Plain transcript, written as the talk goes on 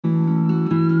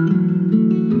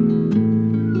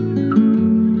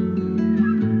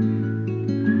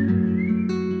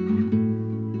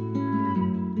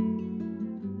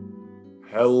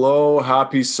Hello,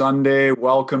 happy Sunday.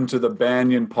 Welcome to the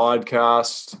Banyan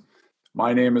Podcast.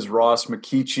 My name is Ross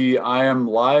McKeechee. I am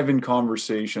live in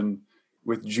conversation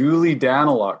with Julie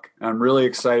Daniluk. I'm really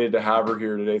excited to have her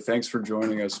here today. Thanks for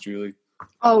joining us, Julie.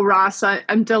 Oh, Ross,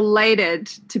 I'm delighted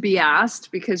to be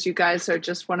asked because you guys are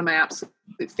just one of my absolute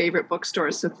favorite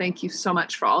bookstores. So thank you so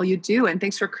much for all you do. And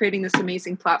thanks for creating this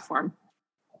amazing platform.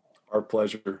 Our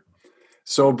pleasure.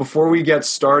 So before we get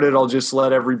started, I'll just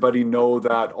let everybody know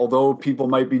that although people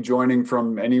might be joining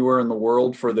from anywhere in the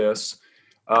world for this,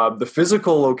 the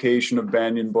physical location of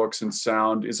Banyan Books and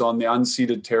Sound is on the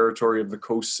unceded territory of the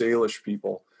Coast Salish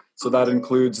people. So that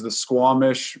includes the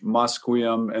Squamish,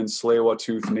 Musqueam, and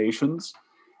Tsleil-Waututh nations.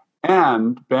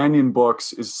 And Banyan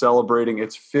Books is celebrating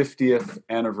its 50th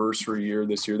anniversary year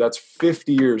this year. That's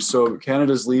 50 years. So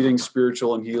Canada's leading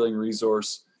spiritual and healing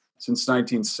resource since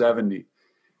 1970.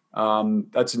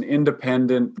 That's an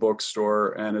independent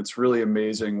bookstore, and it's really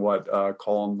amazing what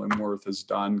Colin Limworth has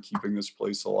done keeping this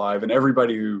place alive, and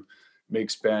everybody who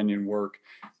makes Banyan work.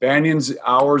 Banyan's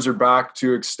hours are back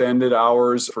to extended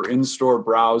hours for in-store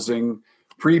browsing,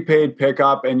 prepaid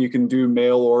pickup, and you can do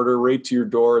mail order right to your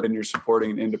door, and you're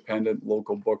supporting an independent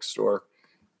local bookstore.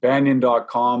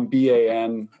 Banyan.com,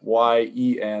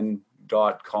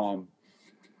 BANYEN.com.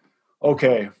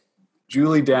 Okay.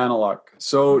 Julie Daniluk.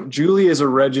 So Julie is a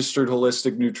registered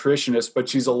holistic nutritionist, but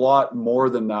she's a lot more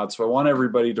than that. So I want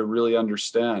everybody to really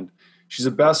understand. She's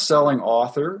a best-selling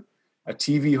author, a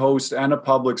TV host, and a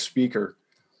public speaker.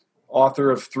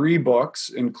 Author of 3 books,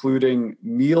 including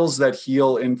Meals That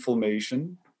Heal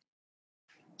Inflammation,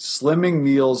 Slimming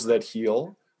Meals That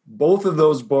Heal. Both of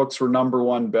those books were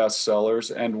 #1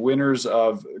 bestsellers and winners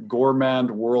of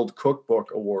Gourmand World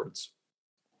Cookbook Awards.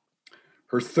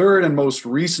 Her third and most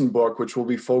recent book, which we'll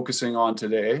be focusing on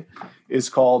today, is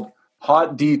called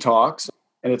Hot Detox,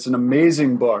 and it's an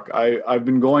amazing book. I've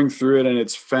been going through it, and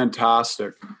it's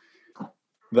fantastic.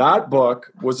 That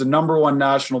book was a #1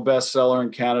 national bestseller in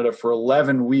Canada for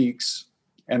 11 weeks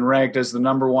and ranked as the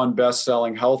 #1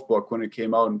 best-selling health book when it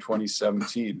came out in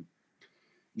 2017.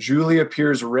 Julie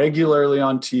appears regularly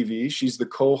on TV. She's the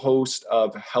co-host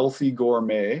of Healthy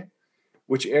Gourmet,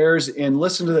 which airs in,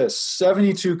 listen to this,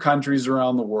 72 countries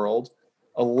around the world,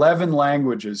 11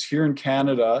 languages. Here in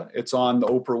Canada, it's on the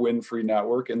Oprah Winfrey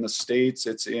Network. In the States,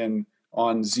 it's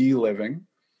on Z Living.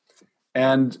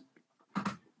 And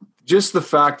just the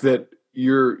fact that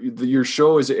your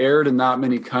show is aired in that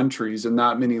many countries and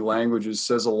that many languages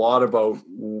says a lot about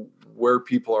where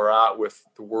people are at with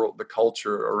the world, the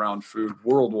culture around food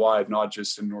worldwide, not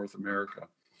just in North America.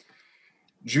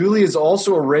 Julie is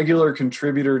also a regular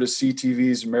contributor to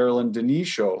CTV's Marilyn Denis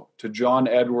show, to John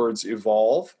Edwards'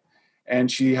 Evolve, and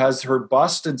she has her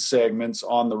Busted segments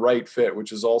on The Right Fit,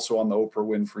 which is also on the Oprah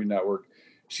Winfrey Network.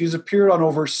 She's appeared on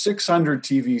over 600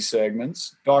 TV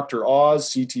segments, Dr. Oz,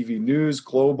 CTV News,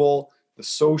 Global, The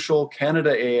Social,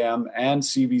 Canada AM, and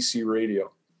CBC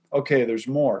Radio. Okay, there's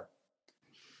more.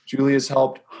 Julie has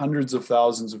helped hundreds of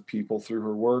thousands of people through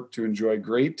her work to enjoy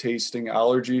great tasting,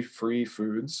 allergy-free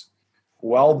foods,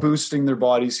 while boosting their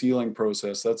body's healing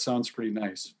process. That sounds pretty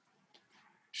nice.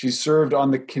 She served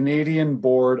on the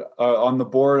board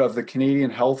of the Canadian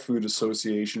Health Food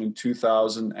Association in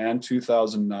 2000 and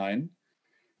 2009.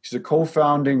 She's a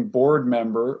co-founding board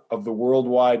member of the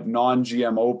Worldwide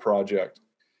Non-GMO Project,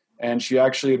 and she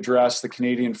actually addressed the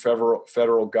Canadian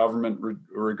federal government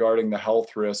regarding the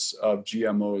health risks of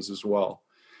GMOs as well.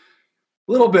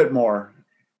 A little bit more,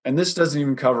 and this doesn't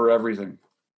even cover everything.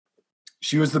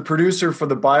 She was the producer for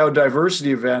the biodiversity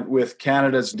event with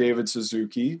Canada's David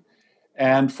Suzuki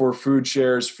and for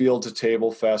FoodShare's Field to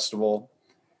Table Festival.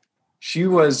 She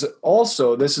was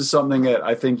also, this is something that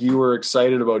I think you were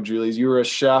excited about, Julie, you were a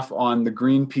chef on the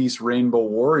Greenpeace Rainbow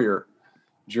Warrior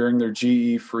during their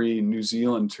GE-free New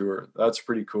Zealand tour. That's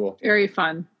pretty cool. Very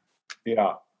fun.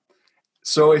 Yeah.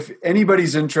 So if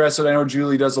anybody's interested, I know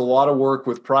Julie does a lot of work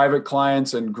with private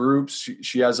clients and groups.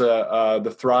 She has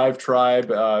the Thrive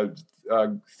Tribe,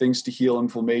 Things to Heal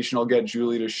Inflammation. I'll get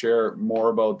Julie to share more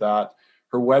about that.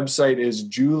 Her website is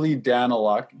Julie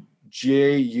Daniluk,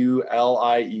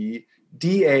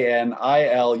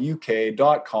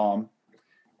 JulieDaniluk.com,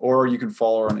 or you can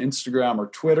follow her on Instagram or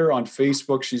Twitter. On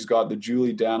Facebook, she's got the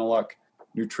Julie Daniluk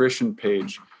nutrition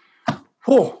page.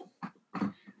 Whew.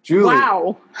 Julie.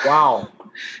 Wow.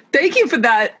 Thank you for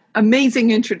that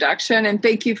amazing introduction, and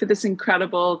thank you for this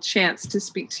incredible chance to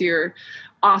speak to your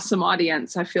awesome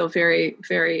audience. I feel very,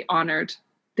 very honored.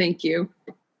 Thank you.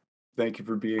 Thank you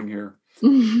for being here.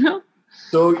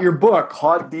 So your book,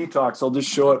 Hot Detox, I'll just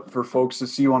show it for folks to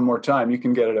see one more time. You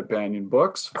can get it at Banyan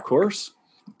Books, of course.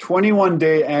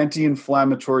 21-day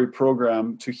anti-inflammatory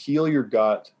program to heal your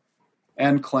gut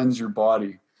and cleanse your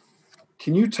body.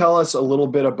 Can you tell us a little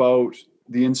bit about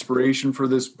the inspiration for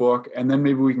this book, and then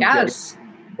maybe we can get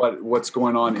what's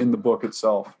going on in the book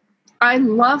itself? I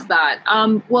love that.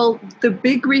 Well, the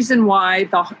big reason why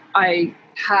I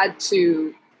had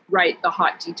to write the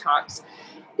Hot Detox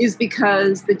is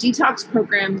because the detox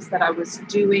programs that I was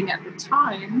doing at the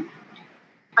time,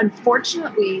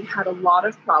 unfortunately, had a lot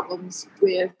of problems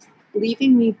with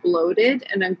leaving me bloated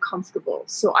and uncomfortable.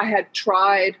 So I had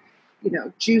tried,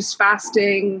 juice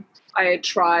fasting. I had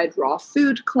tried raw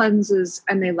food cleanses,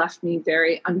 and they left me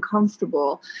very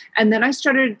uncomfortable. And then I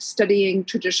started studying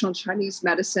traditional Chinese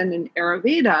medicine and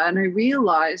Ayurveda, and I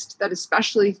realized that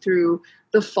especially through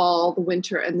the fall, the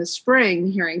winter, and the spring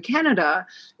here in Canada,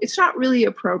 it's not really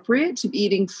appropriate to be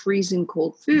eating freezing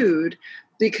cold food,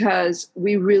 because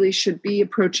we really should be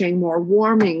approaching more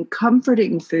warming,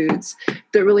 comforting foods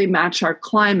that really match our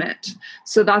climate.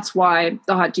 So that's why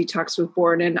the Hot Detox was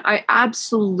born. And I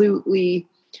absolutely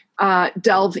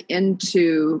delve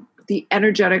into the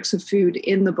energetics of food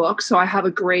in the book. So I have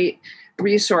a great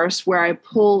resource where I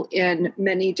pull in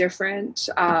many different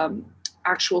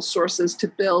actual sources to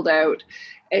build out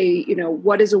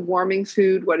what is a warming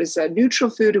food, what is a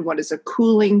neutral food, and what is a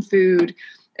cooling food.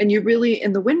 And you really,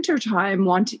 in the wintertime,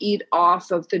 want to eat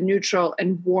off of the neutral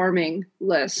and warming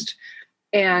list.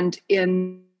 And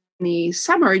in the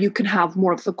summer, you can have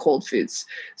more of the cold foods.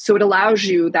 So it allows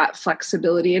you that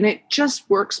flexibility, and it just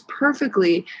works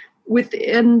perfectly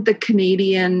within the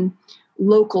Canadian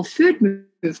local food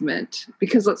movement.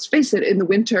 Because let's face it, in the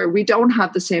winter, we don't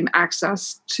have the same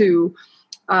access to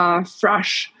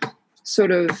fresh,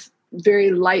 sort of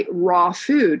very light raw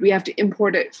food. We have to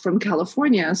import it from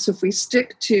California. So if we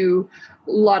stick to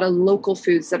a lot of local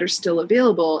foods that are still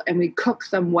available and we cook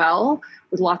them well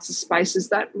with lots of spices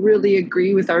that really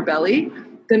agree with our belly,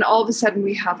 then all of a sudden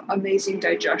we have amazing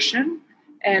digestion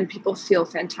and people feel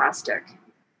fantastic.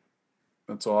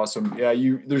 That's awesome. Yeah,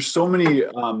 there's so many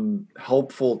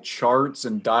helpful charts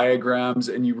and diagrams,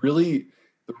 and the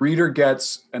reader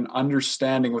gets an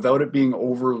understanding without it being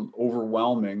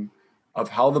overwhelming of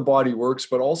how the body works,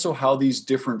 but also how these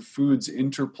different foods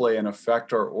interplay and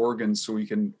affect our organs so we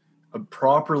can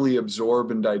properly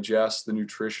absorb and digest the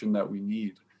nutrition that we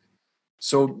need.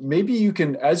 So maybe you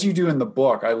can, as you do in the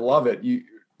book, I love it. You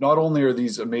not only are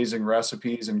these amazing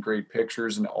recipes and great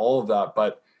pictures and all of that,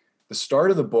 but the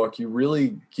start of the book, you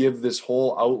really give this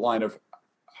whole outline of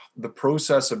the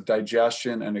process of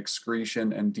digestion and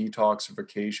excretion and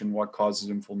detoxification, what causes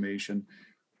inflammation,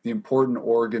 the important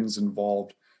organs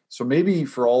involved. So maybe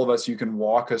for all of us, you can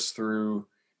walk us through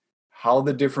how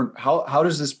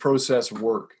does this process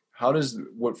work?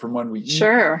 From when we eat?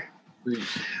 Sure.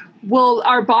 Well,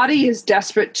 our body is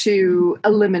desperate to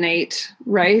eliminate,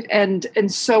 right? And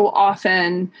so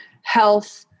often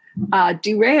health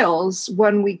derails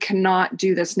when we cannot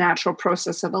do this natural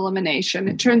process of elimination.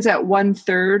 It turns out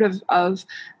 1/3 of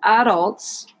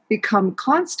adults become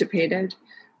constipated,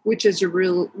 which is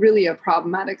really a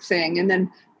problematic thing. And then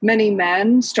many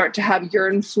men start to have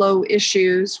urine flow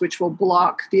issues, which will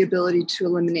block the ability to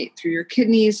eliminate through your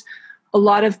kidneys. A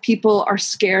lot of people are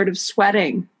scared of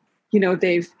sweating.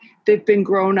 They've been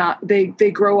grown up.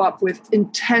 They grow up with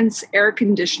intense air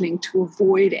conditioning to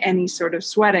avoid any sort of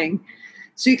sweating.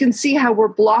 So you can see how we're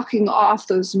blocking off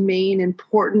those main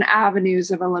important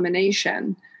avenues of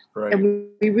elimination. Right. And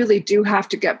we really do have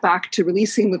to get back to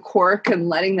releasing the cork and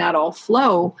letting that all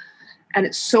flow. And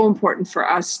it's so important for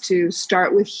us to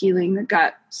start with healing the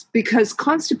gut, because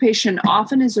constipation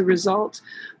often is a result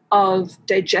of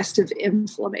digestive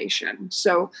inflammation.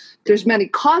 So there's many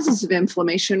causes of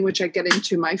inflammation, which I get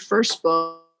into my first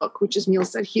book, which is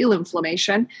Meals That Heal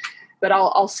Inflammation. But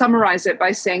I'll summarize it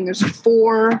by saying there's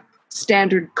 4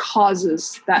 standard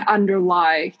causes that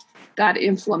underlie that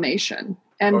inflammation.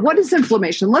 And okay. What is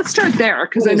inflammation? Let's start there,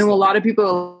 because I know a lot of people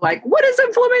are like, what is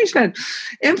inflammation?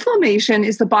 Inflammation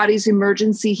is the body's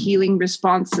emergency healing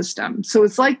response system. So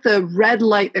it's like the red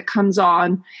light that comes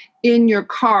on in your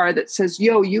car that says,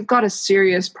 yo, you've got a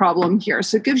serious problem here.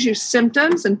 So it gives you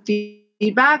symptoms and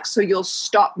feedback so you'll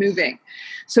stop moving.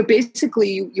 So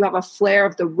basically you have a flare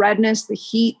of the redness, the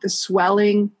heat, the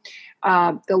swelling,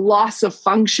 the loss of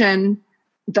function,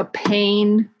 the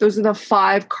pain. Those are the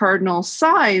 5 cardinal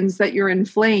signs that you're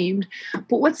inflamed.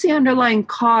 But what's the underlying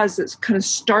cause that kind of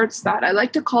starts that? I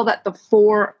like to call that the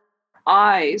 4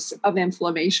 eyes of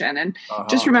inflammation. And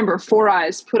just remember, 4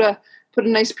 eyes. Put a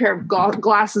nice pair of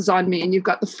glasses on me and you've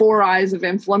got the 4 eyes of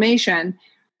inflammation.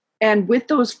 And with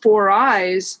those 4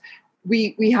 eyes,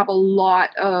 we have a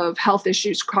lot of health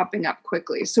issues cropping up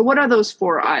quickly. So what are those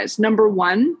 4 eyes? Number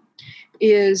 1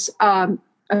 is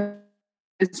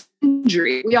a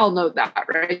injury. We all know that,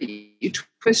 right? You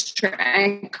twist your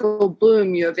ankle,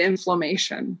 boom, you have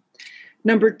inflammation.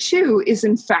 Number 2 is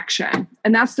infection.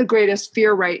 And that's the greatest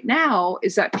fear right now,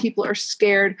 is that people are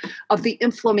scared of the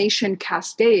inflammation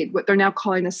cascade, what they're now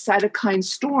calling a cytokine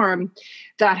storm,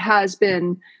 that has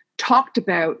been talked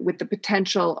about with the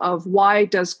potential of why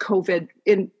does COVID,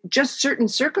 in just certain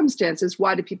circumstances,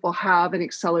 why do people have an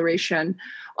acceleration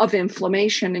of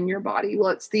inflammation in your body? Well,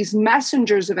 it's these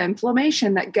messengers of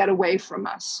inflammation that get away from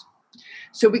us.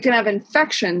 So we can have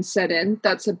infection set in.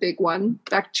 That's a big one.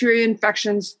 Bacteria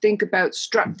infections, think about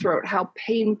strep throat, how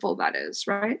painful that is,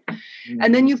 right? Mm-hmm.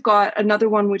 And then you've got another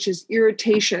one, which is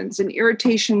irritations. And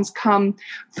irritations come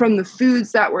from the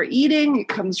foods that we're eating. It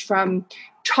comes from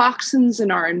toxins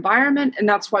in our environment. And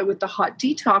that's why with the hot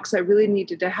detox, I really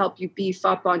needed to help you beef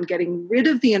up on getting rid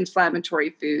of the inflammatory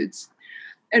foods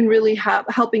and really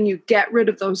helping you get rid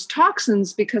of those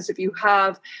toxins. Because if you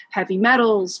have heavy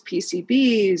metals,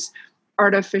 PCBs,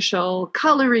 artificial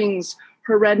colorings,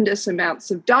 horrendous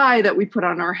amounts of dye that we put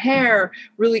on our hair,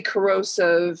 really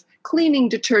corrosive cleaning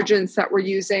detergents that we're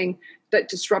using that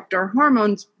disrupt our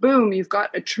hormones, boom, you've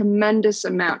got a tremendous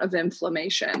amount of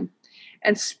inflammation.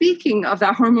 And speaking of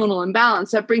that hormonal imbalance,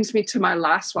 that brings me to my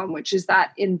last one, which is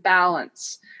that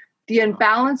imbalance. The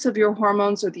imbalance of your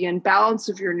hormones or the imbalance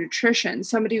of your nutrition.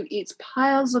 Somebody who eats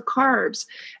piles of carbs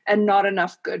and not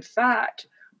enough good fat,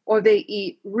 or they'll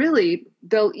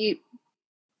eat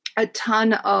a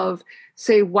ton of,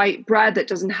 say, white bread that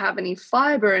doesn't have any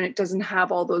fiber and it doesn't have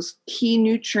all those key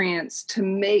nutrients to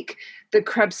make the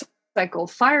Krebs cycle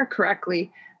fire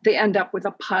correctly, they end up with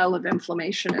a pile of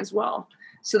inflammation as well.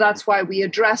 So that's why we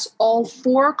address all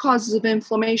 4 causes of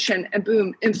inflammation, and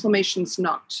boom, inflammation's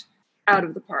knocked out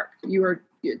of the park.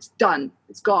 It's done.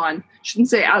 It's gone. I shouldn't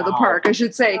say out of the park. I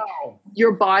should say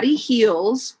your body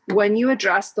heals when you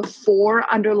address the 4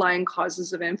 underlying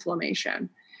causes of inflammation.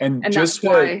 And just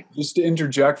to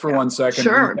interject for 1 second,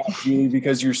 sure.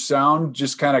 Because your sound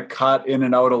just kind of cut in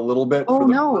and out a little bit.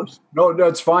 No,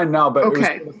 it's fine now, but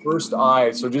okay. It was the first eye.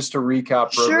 So just to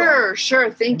recap. Sure.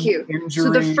 Thank you. Injury.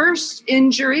 So the first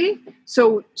injury,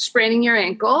 so spraining your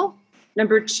ankle.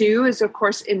 Number 2 is, of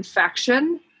course,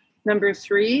 infection. Number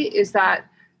 3 is that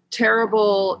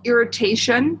terrible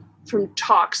irritation from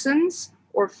toxins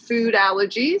or food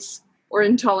allergies or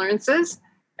intolerances.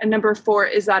 And number 4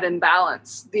 is that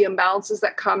imbalance, the imbalances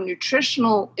that come,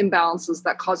 nutritional imbalances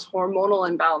that cause hormonal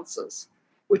imbalances,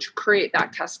 which create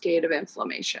that cascade of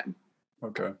inflammation.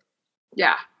 Okay.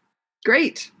 Yeah.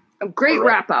 Great. A great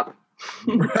wrap up.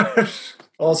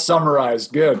 All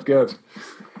summarized. Good.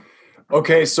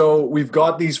 Okay. So we've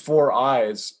got these 4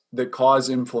 eyes that cause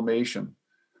inflammation.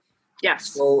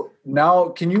 Yes. So now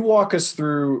can you walk us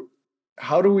through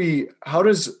how do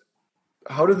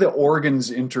the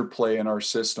organs interplay in our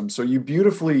system? So you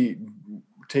beautifully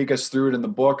take us through it in the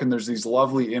book, and there's these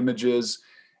lovely images,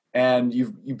 and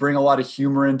you bring a lot of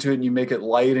humor into it, and you make it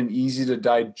light and easy to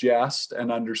digest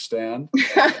and understand.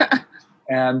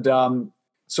 And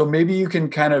so maybe you can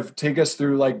kind of take us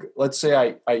through, like, let's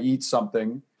say I eat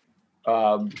something.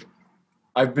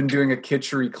 I've been doing a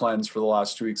kitchery cleanse for the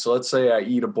last 2 weeks. So let's say I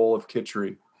eat a bowl of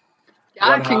kitchery.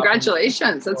 Yeah,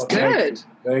 congratulations. That's good.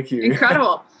 Thank you.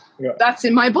 Incredible. Yeah. That's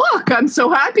in my book. I'm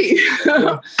so happy.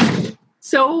 Yeah.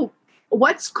 So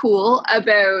what's cool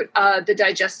about the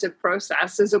digestive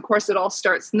process is, of course, it all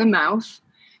starts in the mouth.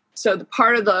 So the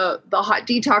part of the hot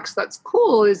detox that's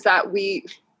cool is that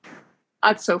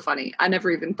that's so funny. I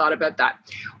never even thought about that.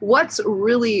 What's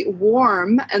really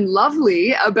warm and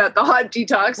lovely about the hot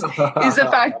detox is the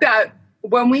fact that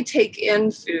when we take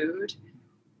in food,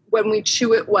 when we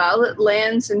chew it well, it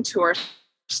lands into our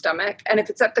stomach. And if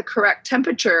it's at the correct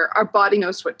temperature, our body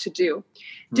knows what to do.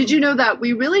 Did you know that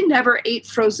we really never ate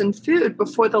frozen food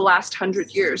before the last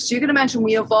 100 years? So you can imagine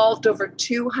we evolved over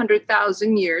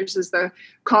 200,000 years, is the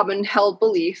common held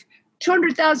belief,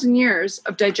 200,000 years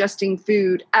of digesting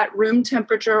food at room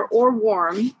temperature or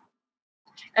warm.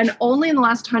 And only in the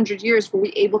last 100 years were we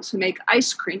able to make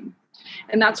ice cream.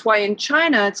 And that's why in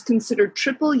China, it's considered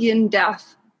triple yin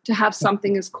death to have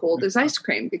something as cold as ice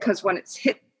cream, because when it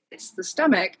hits the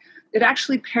stomach, it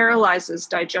actually paralyzes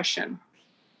digestion.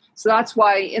 So that's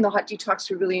why in the hot detox,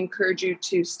 we really encourage you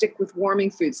to stick with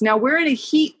warming foods. Now, we're in a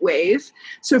heat wave.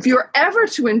 So if you're ever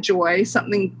to enjoy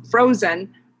something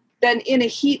frozen, then in a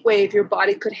heat wave, your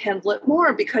body could handle it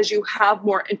more because you have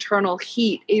more internal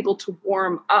heat able to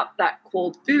warm up that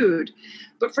cold food.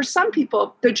 But for some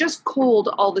people, they're just cold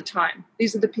all the time.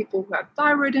 These are the people who have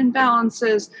thyroid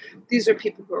imbalances. These are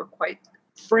people who are quite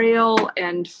frail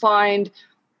and find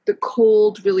the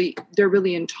cold they're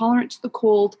really intolerant to the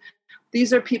cold.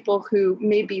 These are people who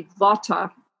may be vata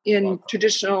in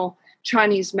traditional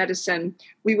Chinese medicine,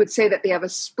 we would say that they have a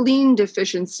spleen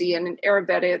deficiency, and in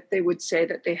Ayurveda, they would say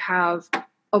that they have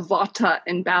a vata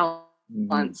imbalance.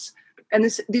 Mm-hmm. And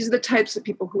these are the types of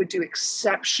people who would do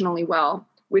exceptionally well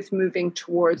with moving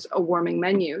towards a warming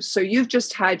menu. So you've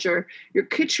just had your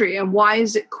khichdi, and why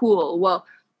is it cool? Well,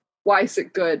 why is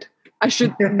it good? I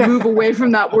should move away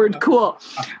from that word cool.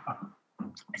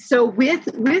 So with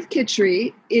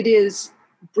khichdi, it is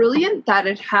brilliant that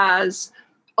it has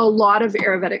a lot of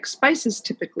Ayurvedic spices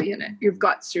typically in it. You've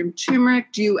got some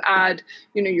turmeric. Do you add,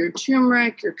 your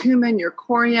turmeric, your cumin, your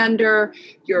coriander,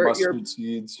 your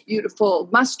seeds, beautiful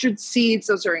mustard seeds?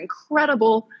 Those are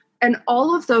incredible. And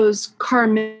all of those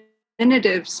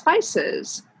carminative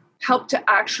spices help to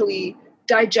actually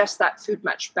digest that food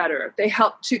much better. They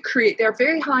help to they're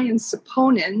very high in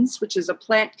saponins, which is a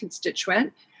plant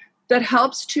constituent that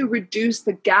helps to reduce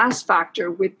the gas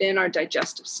factor within our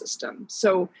digestive system.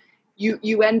 So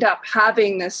you end up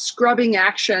having this scrubbing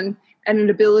action and an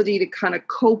ability to kind of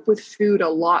cope with food a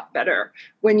lot better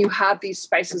when you have these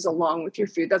spices along with your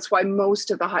food. That's why most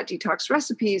of the hot detox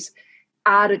recipes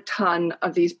add a ton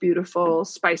of these beautiful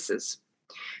spices.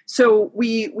 So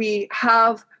we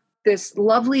have this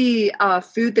lovely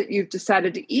food that you've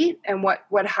decided to eat, and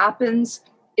what happens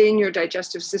in your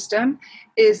digestive system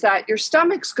is that your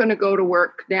stomach's going to go to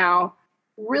work now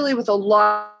really with a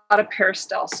lot of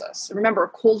peristalsis.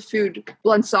 Remember, cold food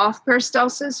blunts off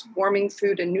peristalsis. Warming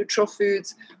food and neutral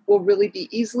foods will really be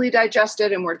easily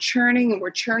digested, and we're churning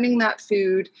that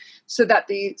food so that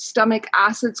the stomach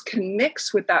acids can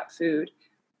mix with that food.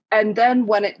 And then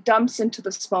when it dumps into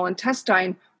the small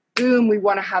intestine, boom, we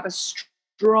want to have a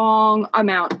strong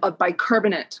amount of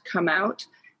bicarbonate come out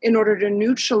in order to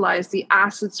neutralize the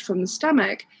acids from the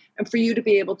stomach and for you to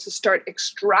be able to start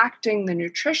extracting the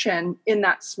nutrition in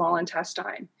that small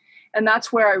intestine. And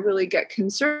that's where I really get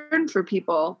concerned for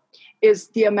people is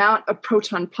the amount of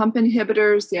proton pump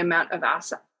inhibitors, the amount of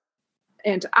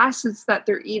antacids that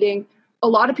they're eating. A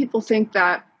lot of people think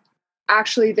that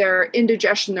actually their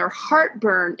indigestion, their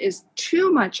heartburn is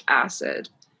too much acid,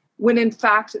 when in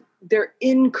fact their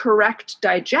incorrect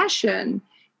digestion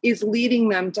is leading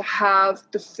them to have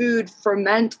the food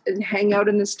ferment and hang out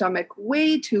in the stomach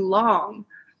way too long.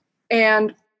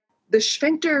 And the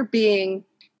sphincter being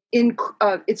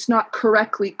it's not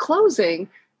correctly closing,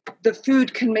 the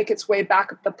food can make its way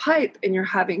back up the pipe and you're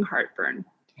having heartburn.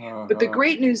 But the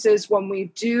great news is when we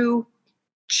do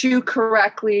chew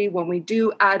correctly, when we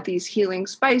do add these healing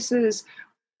spices,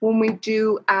 when we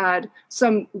do add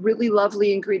some really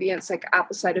lovely ingredients like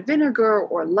apple cider vinegar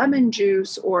or lemon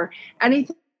juice or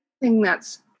anything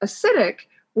that's acidic,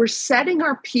 we're setting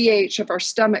our pH of our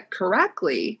stomach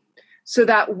correctly so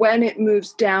that when it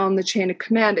moves down the chain of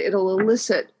command, it'll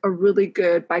elicit a really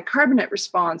good bicarbonate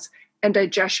response and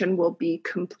digestion will be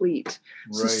complete.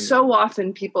 Right. So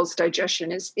often people's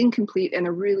digestion is incomplete and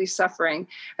they're really suffering.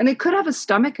 And they could have a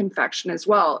stomach infection as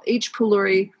well. H.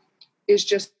 pylori is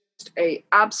just a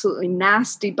absolutely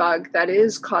nasty bug that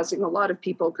is causing a lot of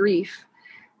people grief.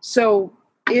 So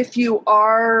if you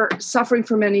are suffering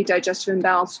from any digestive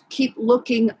imbalance, keep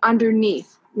looking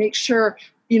underneath. Make sure,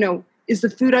 is the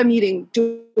food I'm eating,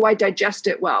 do I digest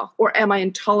it well? Or am I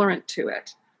intolerant to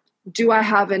it? Do I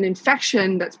have an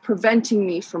infection that's preventing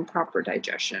me from proper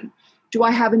digestion? Do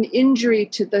I have an injury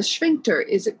to the sphincter?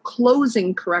 Is it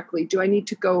closing correctly? Do I need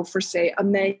to go for, say, a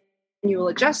manual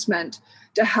adjustment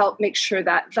to help make sure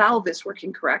that valve is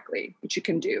working correctly, which you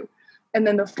can do? And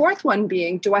then the fourth one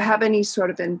being, do I have any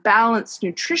sort of imbalance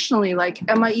nutritionally? Like,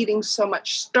 am I eating so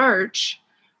much starch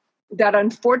that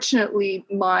unfortunately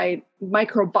my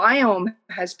microbiome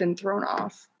has been thrown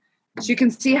off? So you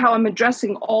can see how I'm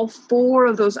addressing all four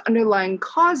of those underlying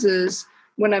causes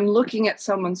when I'm looking at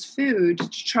someone's food to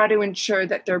try to ensure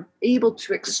that they're able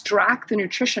to extract the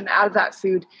nutrition out of that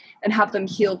food and have them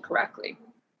heal correctly.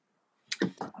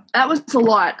 That was a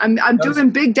lot. I'm doing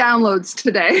big downloads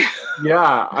today.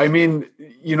 Yeah. I mean,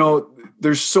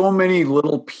 there's so many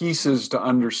little pieces to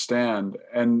understand,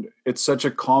 and it's such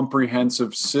a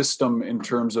comprehensive system in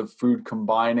terms of food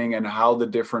combining and how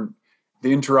the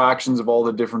interactions of all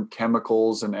the different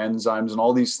chemicals and enzymes and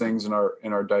all these things in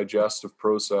our digestive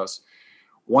process.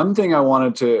 One thing I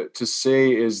wanted to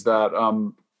say is that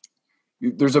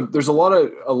there's a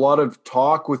lot of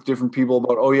talk with different people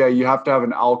about, oh yeah, you have to have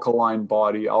an alkaline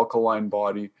body,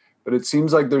 but it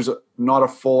seems like there's not a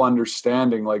full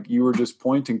understanding like you were just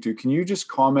pointing to. Can you just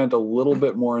comment a little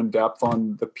bit more in depth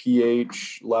on the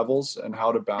pH levels and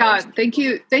how to balance? Thank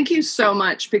you so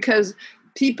much, because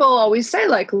people always say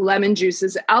like lemon juice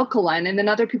is alkaline, and then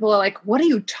other people are like, what are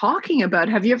you talking about?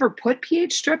 Have you ever put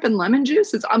pH strip in lemon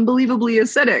juice? It's unbelievably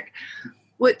acidic.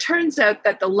 Well, it turns out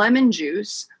that the lemon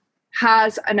juice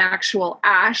has an actual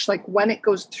ash, like when it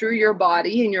goes through your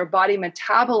body and your body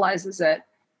metabolizes it,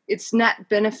 its net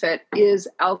benefit is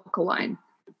alkaline.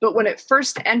 But when it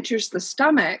first enters the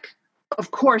stomach,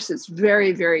 of course, it's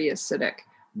very, very acidic.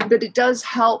 But it does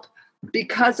help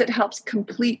because it helps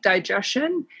complete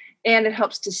digestion and it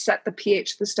helps to set the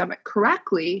pH of the stomach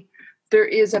correctly. There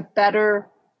is a better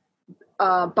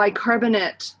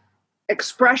bicarbonate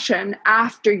expression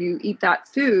after you eat that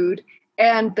food,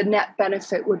 and the net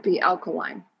benefit would be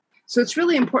alkaline. So it's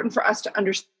really important for us to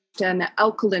understand that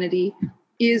alkalinity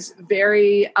is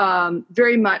very,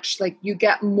 very much like you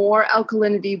get more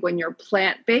alkalinity when you're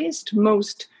plant-based.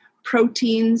 Most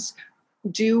proteins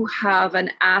do have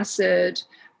an acid.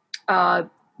 The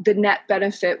net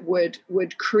benefit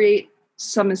would create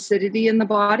some acidity in the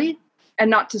body.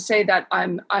 And not to say that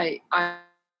I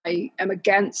am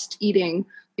against eating,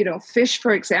 fish,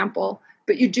 for example,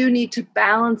 but you do need to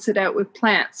balance it out with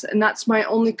plants. And that's my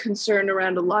only concern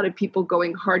around a lot of people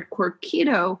going hardcore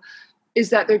keto,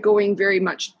 is that they're going very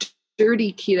much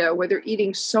dirty keto, where they're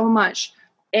eating so much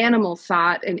animal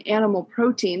fat and animal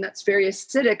protein that's very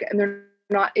acidic, and they're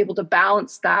not able to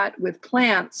balance that with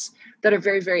plants that are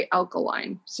very, very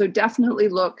alkaline. So definitely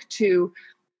look to,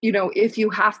 if you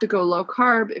have to go low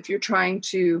carb, if you're trying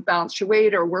to balance your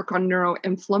weight or work on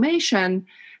neuroinflammation,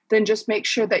 then just make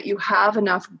sure that you have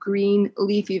enough green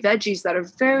leafy veggies that are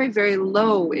very, very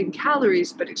low in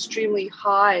calories, but extremely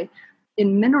high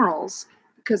in minerals,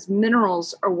 because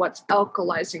minerals are what's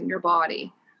alkalizing your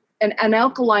body. And an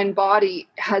alkaline body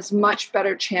has much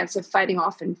better chance of fighting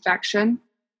off infection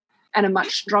and a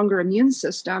much stronger immune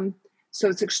system. So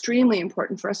it's extremely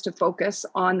important for us to focus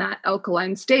on that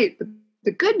alkaline state.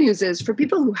 The good news is, for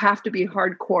people who have to be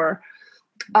hardcore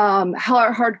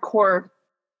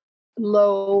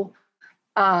low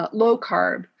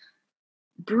carb,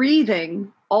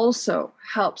 breathing also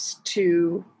helps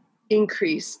to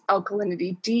increase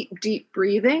alkalinity. Deep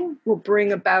breathing will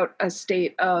bring about a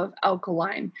state of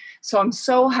alkaline. So I'm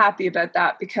so happy about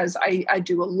that, because I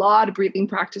do a lot of breathing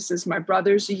practices. My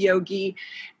brother's a yogi,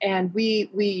 and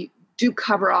we do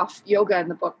cover off yoga in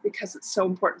the book, because it's so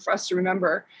important for us to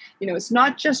remember, it's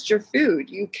not just your food.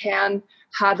 You can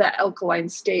have that alkaline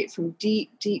state from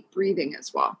deep breathing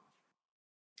as well.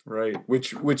 Right.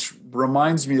 Which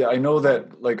reminds me that I know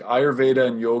that like Ayurveda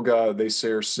and yoga, they say,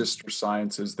 are sister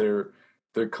sciences. They're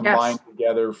combined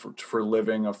together for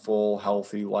living a full,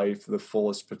 healthy life, the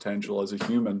fullest potential as a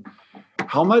human.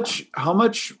 How much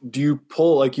do you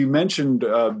pull? Like you mentioned,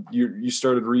 you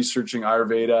started researching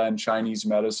Ayurveda and Chinese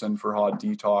medicine for hot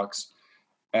detox.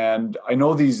 And I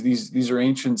know these are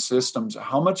ancient systems.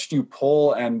 How much do you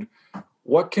pull, and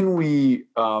what can we,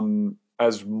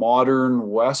 as modern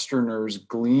Westerners,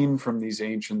 glean from these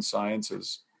ancient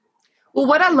sciences? Well,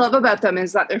 what I love about them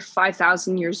is that they're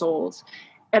 5,000 years old.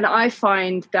 And I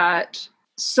find that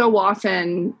so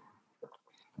often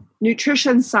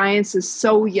nutrition science is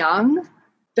so young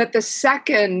that the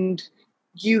second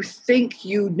you think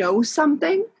you know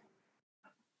something,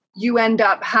 you end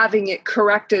up having it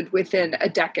corrected within a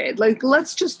decade. Like,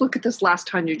 let's just look at this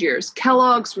last 100 years.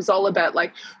 Kellogg's was all about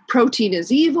like protein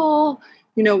is evil,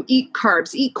 eat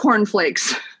carbs, eat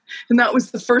cornflakes. And that was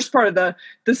the first part of the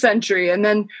century. And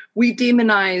then we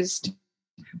demonized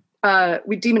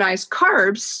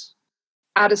carbs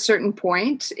at a certain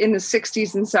point. In the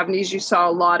 60s and 70s, you saw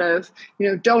a lot of,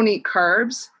 don't eat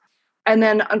carbs. And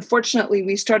then unfortunately,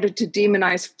 we started to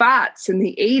demonize fats in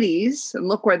the 80s, and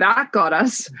look where that got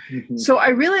us. Mm-hmm. So I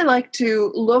really like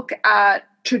to look at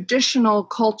traditional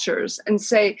cultures and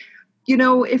say,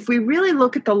 if we really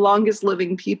look at the longest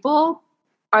living people,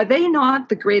 are they not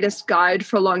the greatest guide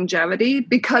for longevity?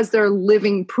 Because they're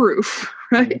living proof,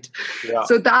 right? Yeah.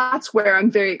 So that's where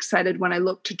I'm very excited when I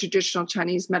look to traditional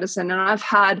Chinese medicine. And I've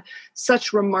had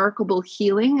such remarkable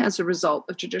healing as a result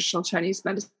of traditional Chinese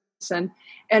medicine.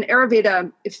 And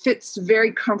Ayurveda, it fits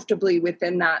very comfortably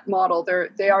within that model.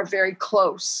 They are very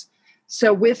close.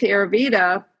 So with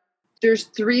Ayurveda, there's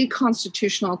 3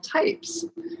 constitutional types.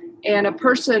 And a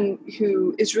person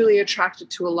who is really attracted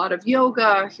to a lot of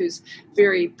yoga, who's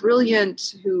very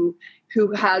brilliant, who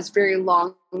has very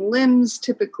long limbs,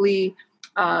 typically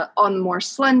on the more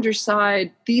slender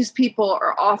side, these people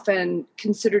are often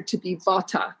considered to be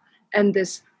vata. And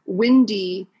this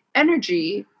windy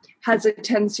energy has a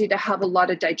tendency to have a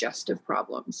lot of digestive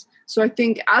problems. So I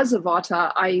think as a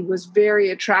vata, I was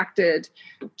very attracted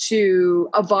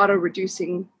to a vata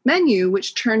reducing menu,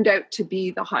 which turned out to be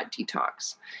the hot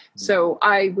detox. So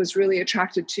I was really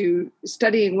attracted to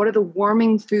studying what are the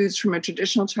warming foods from a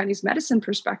traditional Chinese medicine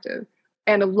perspective.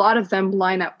 And a lot of them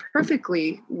line up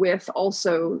perfectly with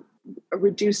also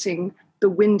reducing the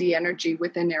windy energy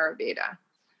within Ayurveda.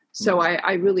 So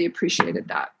I really appreciated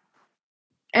that.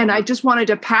 And I just wanted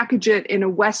to package it in a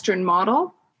Western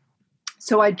model.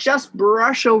 So I just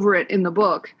brush over it in the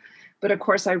book. But of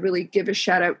course, I really give a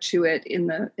shout out to it in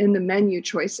the menu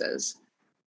choices,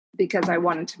 because I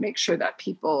wanted to make sure that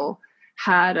people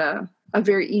had a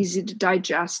very easy to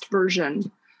digest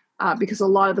version, because a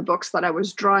lot of the books that I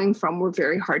was drawing from were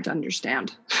very hard to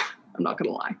understand. I'm not going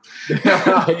to lie.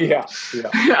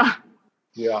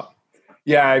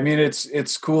 Yeah. I mean,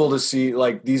 it's cool to see,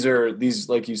 like, these,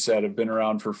 like you said, have been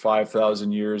around for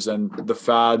 5,000 years, and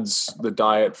the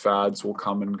diet fads will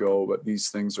come and go, but these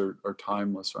things are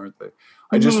timeless, aren't they?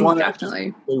 I just want to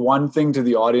say one thing to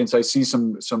the audience. I see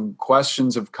some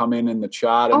questions have come in the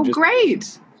chat. And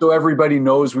great. So everybody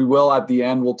knows, we will, at the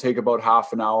end, we'll take about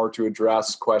half an hour to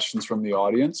address questions from the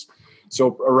audience.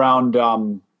 So around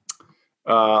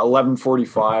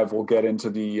 11:45, we'll get into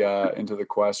the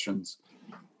questions.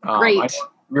 Great.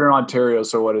 You're in Ontario,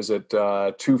 so what is it?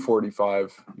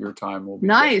 2:45 your time will be.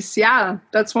 Nice. Good. Yeah,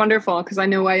 that's wonderful, because I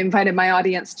know I invited my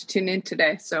audience to tune in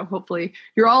today. So hopefully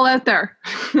you're all out there.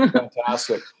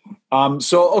 Fantastic.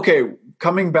 So, okay,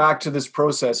 coming back to this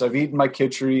process, I've eaten my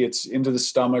khichdi. It's into the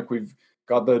stomach. We've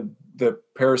got the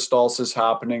peristalsis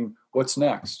happening. What's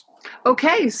next?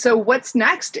 Okay, so what's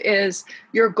next is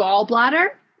your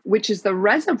gallbladder, which is the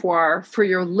reservoir for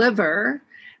your liver.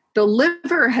 The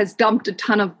liver has dumped a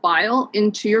ton of bile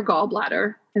into your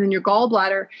gallbladder, and then your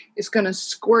gallbladder is going to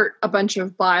squirt a bunch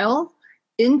of bile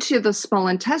into the small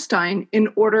intestine in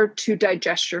order to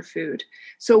digest your food.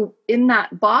 So in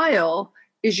that bile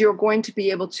is you're going to be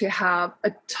able to have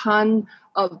a ton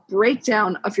of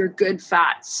breakdown of your good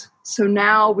fats. So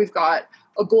now we've got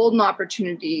a golden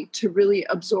opportunity to really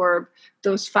absorb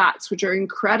those fats, which are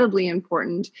incredibly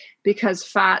important, because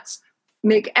fats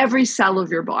make every cell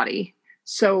of your body.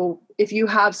 So if you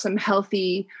have some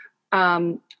healthy,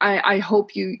 I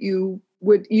hope you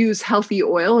would use healthy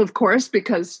oil, of course,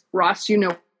 because Ross, you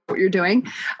know what you're doing.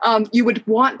 You would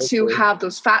want to have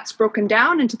those fats broken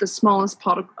down into the smallest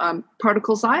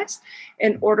particle size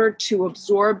in order to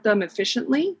absorb them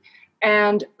efficiently.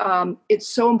 And it's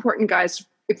so important, guys,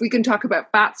 if we can talk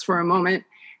about fats for a moment,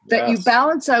 that you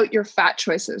balance out your fat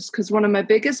choices. Because one of my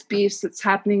biggest beefs that's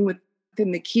happening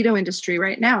within the keto industry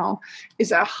right now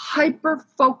is a hyper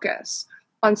focus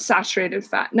on saturated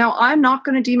fat. Now, I'm not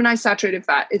going to demonize saturated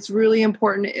fat. It's really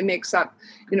important. It makes up,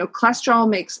 cholesterol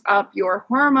makes up your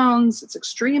hormones. It's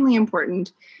extremely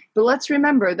important. But let's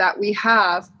remember that we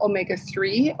have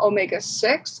omega-3,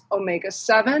 omega-6,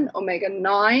 omega-7,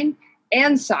 omega-9,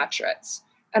 and saturates.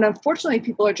 And unfortunately,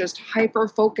 people are just hyper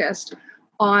focused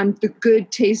on the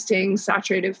good tasting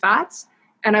saturated fats.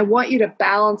 And I want you to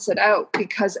balance it out,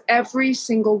 because every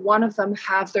single one of them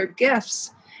have their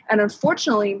gifts. And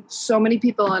unfortunately, so many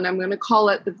people, and I'm going to call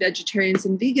it the vegetarians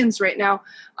and vegans right now,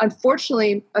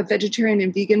 unfortunately, a vegetarian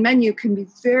and vegan menu can be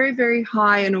very, very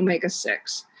high in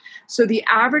omega-6. So the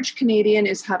average Canadian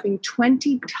is having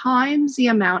 20 times the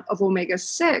amount of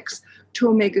omega-6 to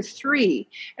omega-3.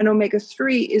 And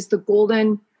omega-3 is the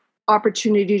golden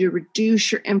opportunity to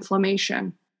reduce your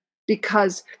inflammation,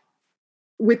 because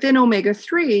within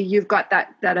omega-3, you've got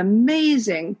that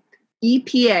amazing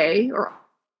EPA, or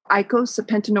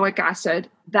eicosapentaenoic acid.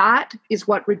 That is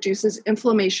what reduces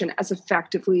inflammation as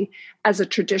effectively as a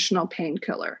traditional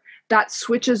painkiller. That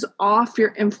switches off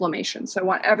your inflammation. So I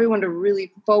want everyone to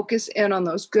really focus in on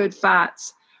those good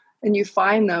fats. And you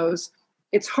find those,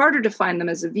 it's harder to find them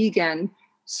as a vegan.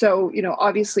 So,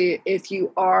 obviously, if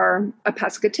you are a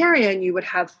pescatarian, you would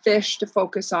have fish to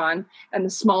focus on, and the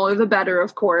smaller the better,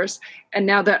 of course. And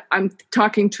now that I'm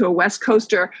talking to a West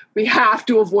Coaster, we have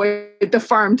to avoid the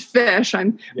farmed fish.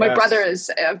 My brother is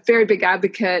a very big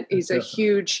advocate. He's a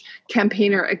huge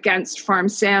campaigner against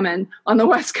farmed salmon on the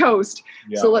West Coast.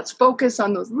 Yeah. So let's focus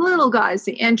on those little guys,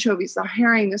 the anchovies, the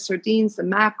herring, the sardines, the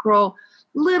mackerel,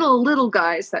 little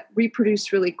guys that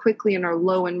reproduce really quickly and are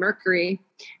low in mercury.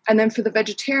 And then for the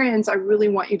vegetarians, I really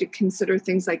want you to consider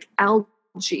things like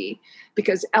algae,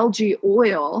 because algae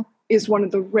oil is one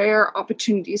of the rare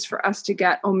opportunities for us to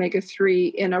get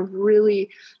omega-3 in a really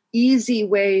easy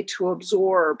way to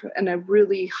absorb, and a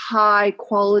really high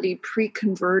quality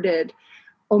pre-converted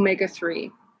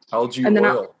omega-3. Algae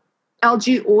oil.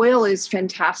 Algae oil is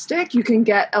fantastic. You can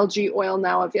get algae oil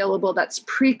now available that's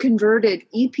pre-converted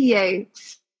EPA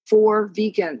for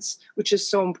vegans, which is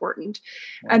so important.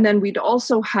 And then we'd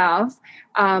also have,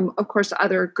 of course,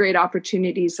 other great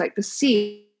opportunities like the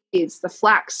seeds. the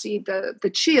flaxseed,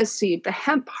 the chia seed, the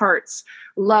hemp hearts.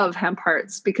 Love hemp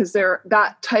hearts because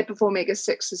that type of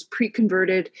omega-6 is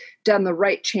pre-converted down the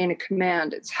right chain of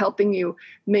command. It's helping you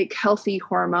make healthy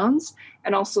hormones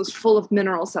and also is full of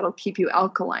minerals that'll keep you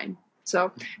alkaline.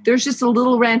 So there's just a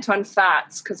little rant on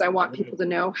fats because I want people to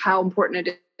know how important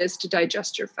it is to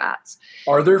digest your fats.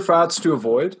 Are there fats to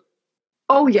avoid?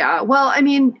 Oh, yeah. Well, I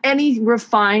mean, any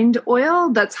refined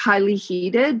oil that's highly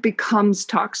heated becomes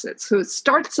toxic. So it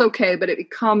starts okay, but it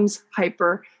becomes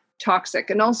hyper toxic.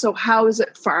 And also, how is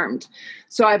it farmed?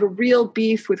 So I have a real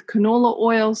beef with canola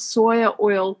oil, soya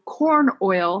oil, corn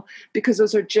oil, because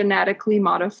those are genetically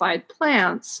modified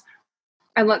plants.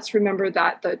 And let's remember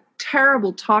that the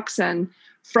terrible toxin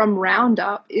from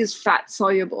Roundup is fat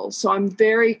soluble. So I'm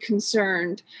very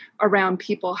concerned around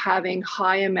people having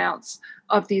high amounts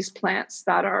of these plants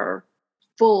that are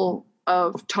full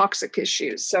of toxic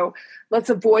issues. So let's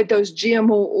avoid those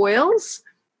GMO oils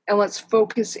and let's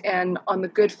focus in on the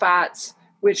good fats,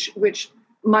 which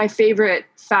my favorite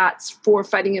fats for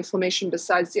fighting inflammation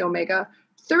besides the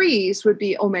omega-3s would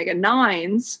be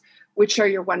omega-9s, which are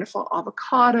your wonderful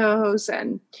avocados.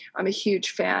 And I'm a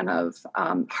huge fan of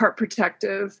heart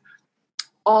protective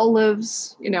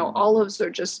olives. Olives are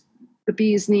just the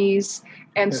bee's knees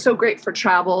and so great for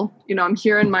travel. I'm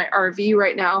here in my RV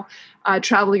right now,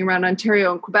 traveling around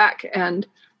Ontario and Quebec, and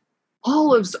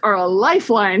olives are a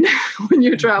lifeline when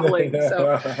you're traveling.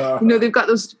 So, they've got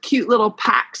those cute little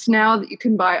packs now that you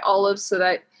can buy olives so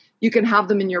that you can have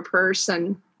them in your purse.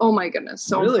 And oh my goodness,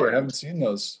 so really important. I haven't seen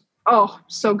those. Oh,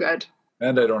 so good.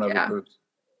 And I don't have a purse.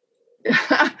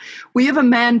 We have a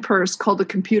man purse called a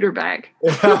computer bag.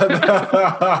 Right?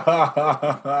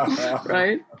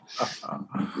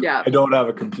 Yeah. I don't have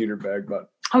a computer bag, but.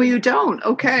 Oh, you don't?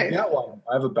 Okay. Yeah, one.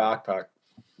 I have a backpack.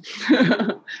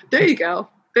 There you go.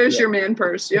 There's your man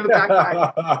purse. You have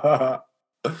a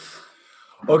backpack.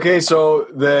 Okay, so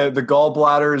the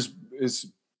gallbladder is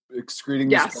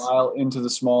excreting yes. this bile into the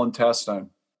small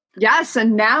intestine. Yes,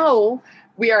 and now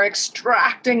we are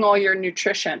extracting all your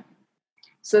nutrition.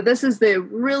 So this is the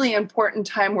really important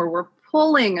time where we're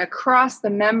pulling across the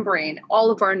membrane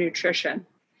all of our nutrition.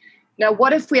 Now,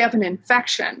 what if we have an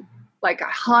infection, like a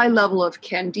high level of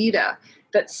candida,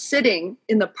 that's sitting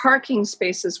in the parking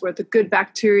spaces where the good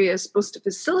bacteria is supposed to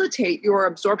facilitate your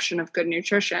absorption of good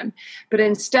nutrition. But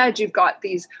instead, you've got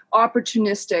these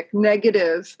opportunistic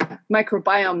negative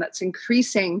microbiome that's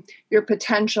increasing your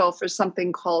potential for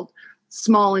something called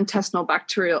small intestinal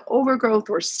bacterial overgrowth,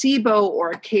 or SIBO,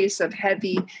 or a case of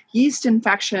heavy yeast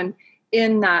infection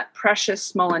in that precious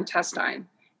small intestine.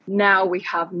 Now we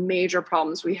have major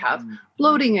problems. We have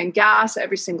bloating and gas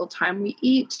every single time we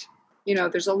eat.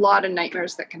 There's a lot of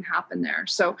nightmares that can happen there.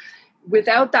 So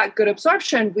without that good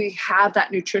absorption, we have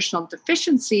that nutritional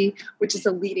deficiency, which is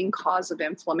a leading cause of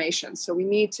inflammation. So we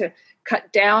need to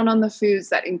cut down on the foods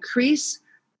that increase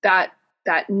that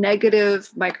negative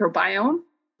microbiome.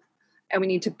 And we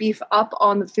need to beef up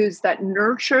on the foods that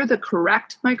nurture the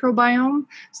correct microbiome.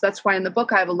 So that's why in the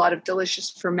book, I have a lot of delicious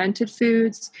fermented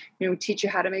foods. We teach you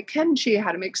how to make kimchi,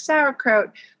 how to make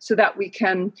sauerkraut, so that we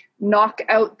can knock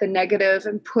out the negative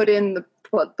and put in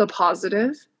the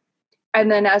positive. And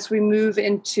then as we move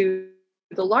into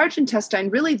the large intestine,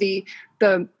 really the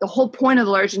whole point of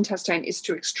the large intestine is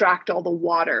to extract all the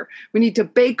water. We need to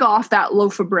bake off that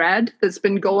loaf of bread that's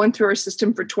been going through our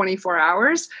system for 24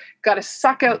 hours. Got to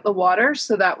suck out the water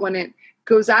so that when it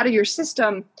goes out of your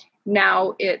system,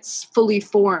 now it's fully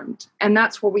formed. And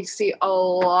that's where we see a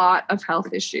lot of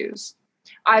health issues.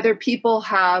 Either people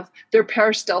have their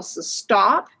peristalsis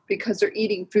stop because they're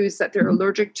eating foods that they're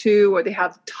allergic to, or they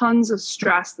have tons of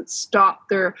stress that stop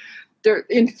they're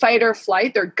in fight or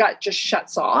flight, their gut just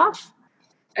shuts off.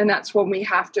 And that's when we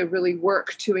have to really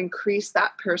work to increase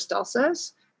that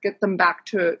peristalsis, get them back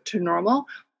to normal.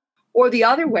 Or the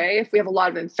other way, if we have a lot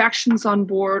of infections on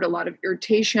board, a lot of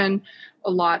irritation,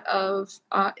 a lot of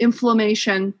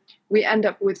inflammation, we end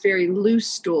up with very loose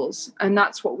stools. And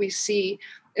that's what we see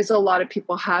is a lot of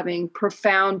people having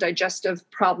profound digestive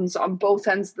problems on both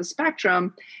ends of the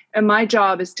spectrum. And my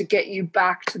job is to get you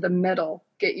back to the middle,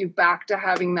 get you back to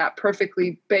having that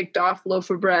perfectly baked off loaf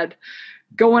of bread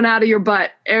going out of your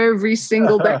butt every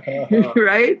single day,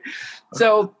 right?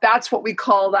 So that's what we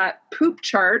call that poop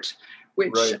chart,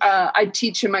 which I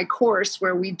teach in my course,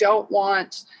 where we don't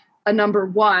want a number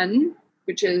 1,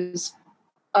 which is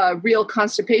real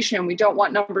constipation. We don't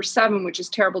want number 7, which is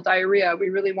terrible diarrhea. We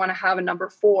really want to have a number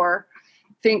 4.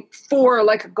 Think 4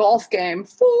 like a golf game.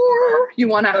 4. You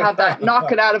want to have that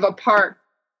knock it out of a park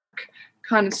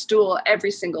kind of stool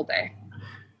every single day.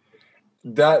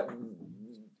 That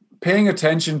paying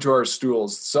attention to our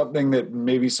stools, something that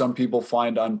maybe some people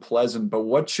find unpleasant, but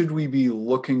what should we be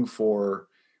looking for?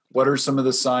 What are some of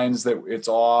the signs that it's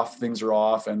off, things are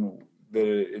off, and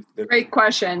Great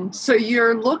question. So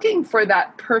you're looking for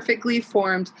that perfectly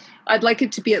formed, I'd like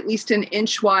it to be at least an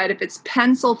inch wide. If it's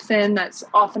pencil thin, that's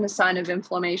often a sign of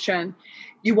inflammation.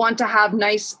 You want to have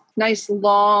nice,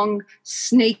 long,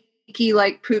 snaky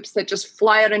like poops that just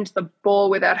fly out into the bowl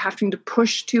without having to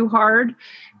push too hard.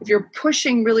 If you're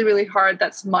pushing really, really hard,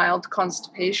 that's mild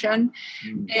constipation.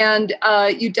 And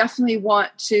you definitely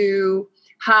want to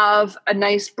have a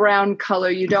nice brown color.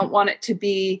 You don't want it to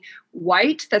be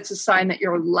white. That's a sign that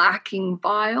you're lacking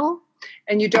bile.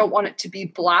 And you don't want it to be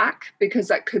black because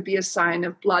that could be a sign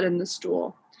of blood in the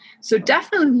stool. So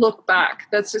definitely look back.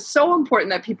 That's just so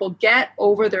important that people get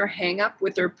over their hang up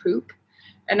with their poop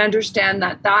and understand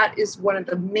that that is one of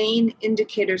the main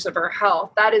indicators of our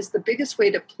health. That is the biggest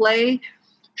way to play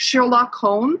Sherlock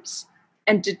Holmes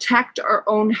and detect our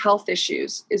own health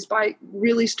issues is by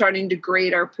really starting to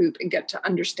grade our poop and get to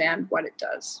understand what it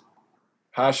does.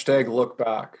 Hashtag look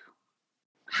back.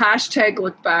 Hashtag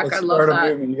look back. Let's I love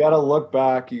that. You got to look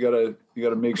back. You got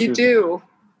to make sure.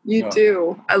 You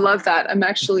do. I love that. I'm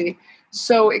actually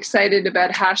so excited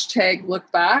about hashtag look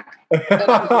back that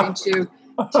I'm going to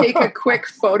take a quick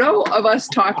photo of us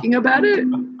talking about it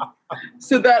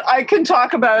so that I can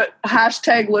talk about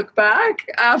hashtag look back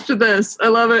after this. I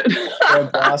love it.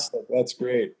 Fantastic. That's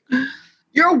great.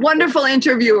 You're a wonderful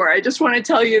interviewer. I just want to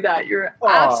tell you that. You're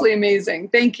absolutely amazing.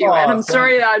 Thank you. And I'm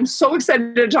sorry that I'm so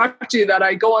excited to talk to you that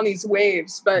I go on these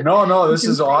waves. But no, this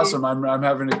is awesome. I'm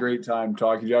having a great time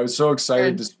talking to you. I was so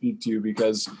excited to speak to you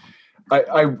because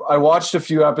I watched a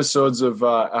few episodes of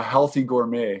A Healthy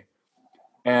Gourmet.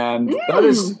 And that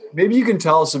is, maybe you can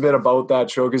tell us a bit about that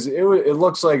show because it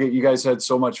looks like you guys had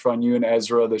so much fun. You and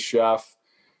Ezra, the chef.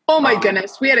 Oh my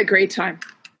goodness, we had a great time.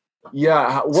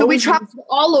 Yeah. So we traveled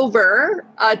all over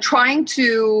trying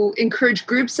to encourage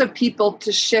groups of people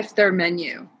to shift their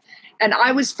menu. And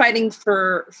I was fighting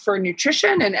for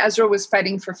nutrition and Ezra was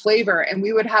fighting for flavor. And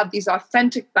we would have these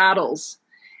authentic battles.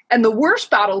 And the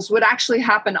worst battles would actually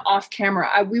happen off camera.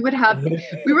 We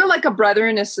were like a brother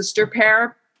and a sister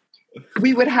pair.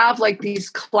 We would have like these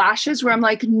clashes where I'm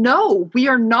like, no, we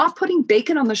are not putting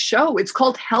bacon on the show. It's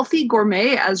called Healthy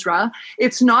Gourmet, Ezra.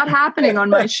 It's not happening on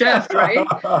my shift, right?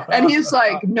 And he's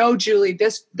like, no, Julie,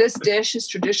 this dish is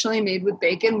traditionally made with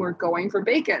bacon. We're going for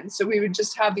bacon. So we would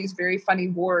just have these very funny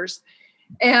wars.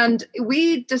 And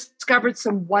we discovered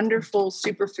some wonderful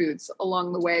superfoods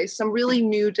along the way, some really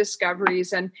new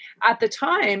discoveries. And at the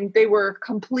time, they were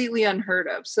completely unheard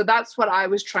of. So that's what I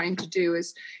was trying to do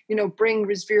is, bring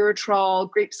resveratrol,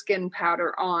 grape skin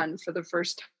powder on for the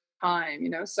first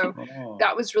time, So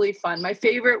that was really fun. My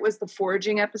favorite was the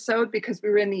foraging episode because we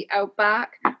were in the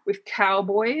outback with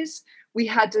cowboys. We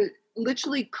had to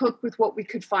literally cook with what we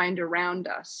could find around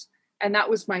us. And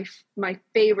that was my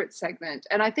favorite segment.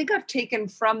 And I think I've taken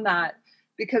from that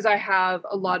because I have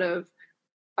a lot of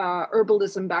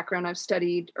herbalism background. I've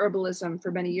studied herbalism for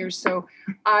many years. So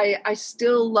I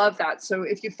still love that. So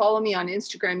if you follow me on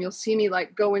Instagram, you'll see me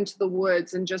like go into the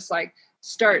woods and just like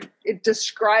start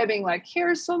describing like,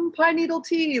 here's some pine needle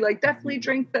tea, like definitely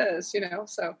drink this,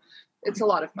 so it's a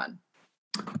lot of fun.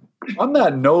 On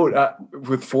that note,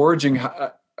 with foraging,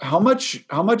 how much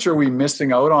are we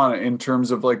missing out on in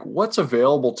terms of like what's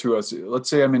available to us? Let's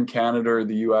say I'm in Canada or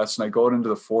the US and I go out into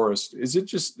the forest. Is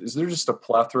there just a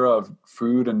plethora of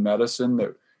food and medicine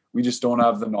that we just don't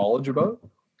have the knowledge about?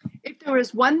 If there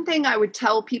was one thing I would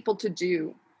tell people to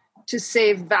do to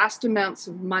save vast amounts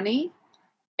of money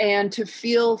and to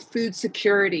feel food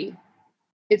security,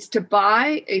 it's to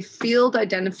buy a field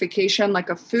identification, like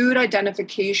a food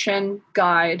identification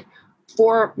guide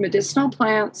for medicinal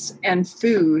plants and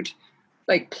food,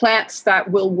 like plants that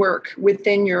will work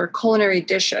within your culinary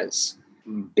dishes,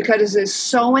 because it is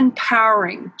so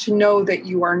empowering to know that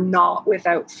you are not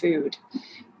without food.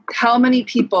 How many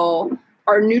people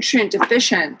are nutrient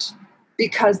deficient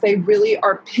because they really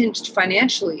are pinched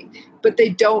financially, but they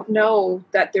don't know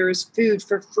that there is food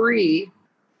for free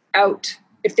out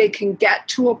if they can get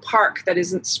to a park that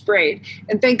isn't sprayed.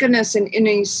 And thank goodness in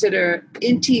intercity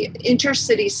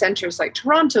centers like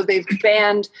Toronto, they've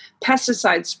banned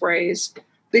pesticide sprays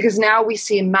because now we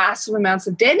see massive amounts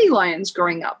of dandelions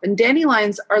growing up. And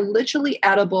dandelions are literally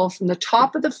edible from the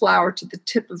top of the flower to the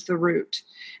tip of the root.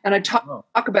 And I talk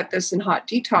about this in Hot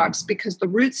Detox because the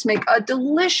roots make a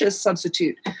delicious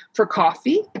substitute for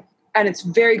coffee. And it's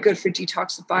very good for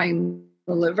detoxifying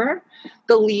the liver.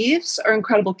 The leaves are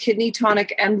incredible kidney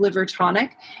tonic and liver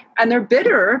tonic. And they're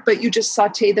bitter, but you just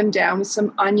saute them down with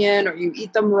some onion, or you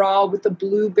eat them raw with the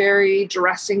blueberry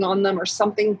dressing on them, or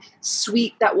something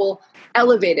sweet that will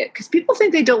elevate it. Because people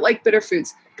think they don't like bitter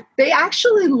foods. They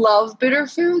actually love bitter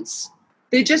foods.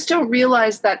 They just don't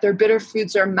realize that their bitter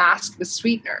foods are masked with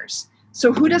sweeteners.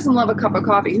 So who doesn't love a cup of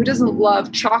coffee? Who doesn't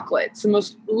love chocolate? It's the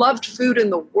most loved food in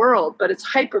the world, but it's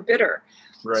hyper bitter.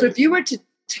 Right. So if you were to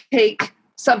take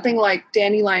something like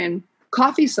dandelion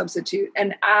coffee substitute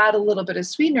and add a little bit of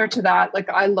sweetener to that, like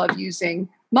I love using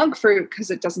monk fruit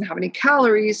because it doesn't have any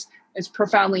calories, it's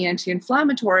profoundly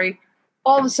anti-inflammatory,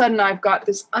 all of a sudden I've got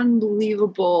this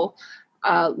unbelievable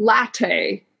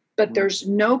latte, but there's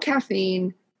no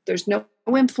caffeine, there's no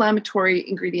inflammatory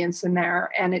ingredients in there,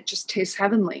 and it just tastes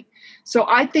heavenly. So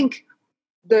I think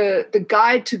the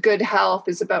guide to good health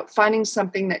is about finding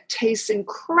something that tastes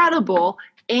incredible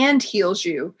and heals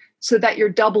you, so that you're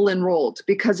double enrolled.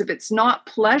 Because if it's not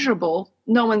pleasurable,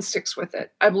 no one sticks with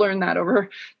it. I've learned that over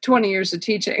 20 years of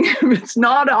teaching. If it's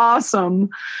not awesome,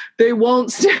 they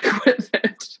won't stick with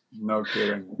it. No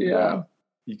kidding. Yeah.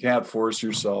 You can't force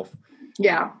yourself.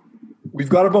 Yeah. We've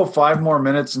got about 5 more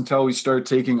minutes until we start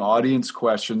taking audience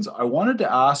questions. I wanted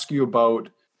to ask you about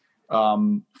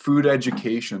food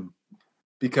education,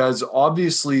 because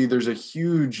obviously there's a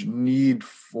huge need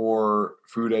for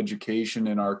food education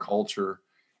in our culture.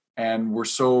 And we're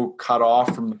so cut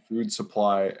off from the food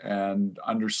supply and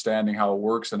understanding how it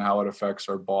works and how it affects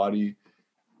our body.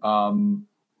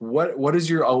 What is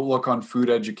your outlook on food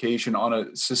education on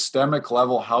a systemic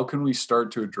level? How can we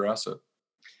start to address it?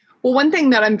 Well, one thing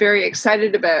that I'm very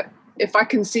excited about, if I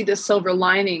can see the silver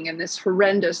lining in this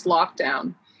horrendous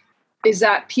lockdown, is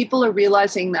that people are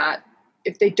realizing that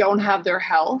if they don't have their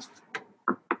health,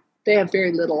 they have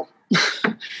very little.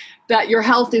 That your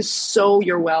health is so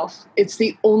your wealth. It's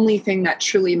the only thing that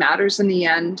truly matters in the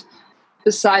end,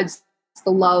 besides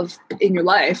the love in your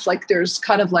life. Like there's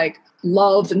kind of like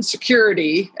love and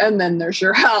security, and then there's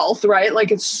your health, right?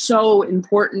 Like it's so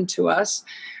important to us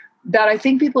that I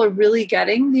think people are really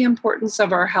getting the importance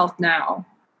of our health now.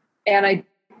 And I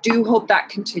do hope that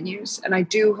continues. And I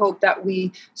do hope that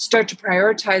we start to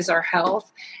prioritize our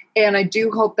health. And I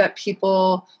do hope that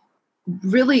people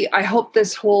really, I hope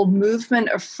this whole movement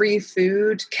of free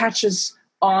food catches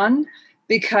on,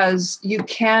 because you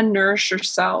can nourish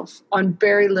yourself on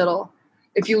very little.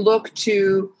 If you look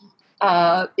to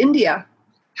India,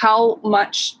 how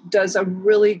much does a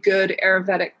really good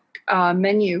Ayurvedic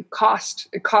menu cost?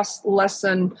 It costs less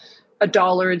than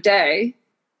 $1 a day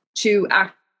to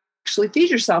actually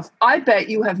feed yourself. I bet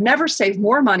you have never saved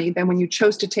more money than when you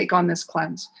chose to take on this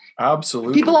cleanse.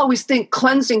 Absolutely. People always think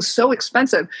cleansing's so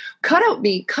expensive. Cut out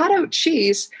meat, cut out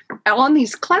cheese. On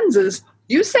these cleanses,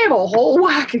 you save a whole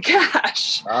whack of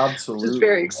cash. Absolutely. Which is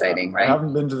very exciting, right? I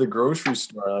haven't been to the grocery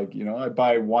store. I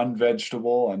buy one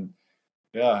vegetable, and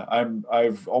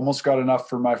I've almost got enough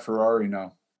for my Ferrari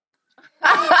now.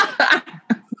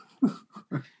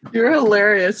 You're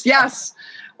hilarious. Yes.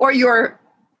 Or your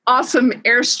awesome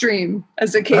Airstream,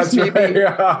 as the case may be.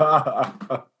 Yeah.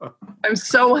 I'm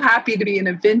so happy to be in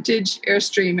a vintage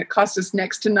Airstream. It costs us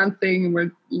next to nothing.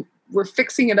 We're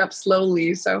fixing it up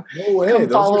slowly. So no way. Come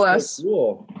follow us. So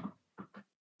cool.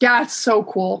 Yeah, it's so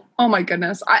cool. Oh my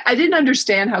goodness. I didn't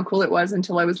understand how cool it was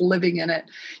until I was living in it.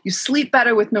 You sleep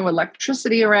better with no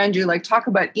electricity around you. Like, talk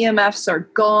about EMFs are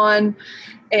gone.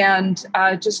 And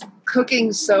just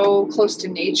cooking so close to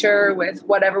nature with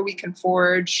whatever we can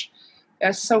forage.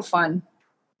 It's so fun.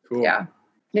 Cool. Yeah.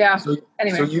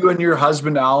 Anyway. So you and your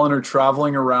husband, Alan, are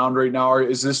traveling around right now.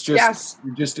 Is this just,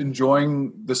 you're just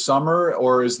enjoying the summer,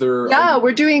 or is there? Yeah,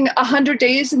 we're doing 100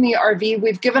 days in the RV.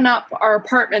 We've given up our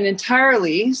apartment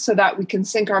entirely so that we can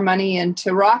sink our money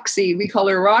into Roxy. We call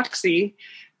her Roxy.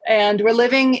 And we're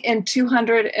living in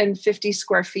 250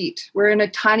 square feet. We're in a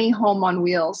tiny home on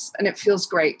wheels, and it feels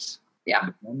great. Yeah.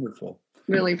 Wonderful.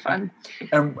 Really fun.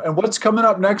 And what's coming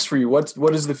up next for you? What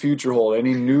does the future hold?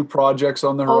 Any new projects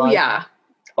on the horizon?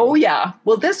 Oh, yeah.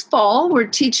 Well, this fall, we're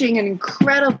teaching an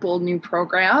incredible new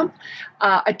program,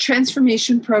 a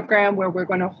transformation program where we're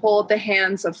going to hold the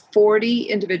hands of 40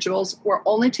 individuals. We're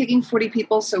only taking 40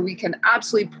 people so we can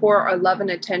absolutely pour our love and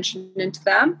attention into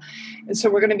them. And so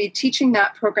we're going to be teaching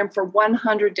that program for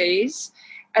 100 days.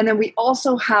 And then we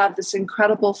also have this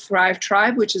incredible Thrive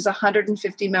Tribe, which is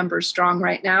 150 members strong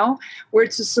right now, where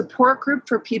it's a support group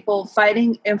for people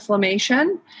fighting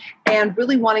inflammation and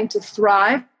really wanting to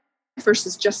thrive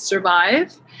versus just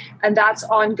survive. And that's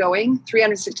ongoing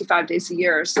 365 days a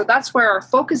year. So that's where our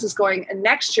focus is going. And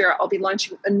next year, I'll be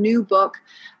launching a new book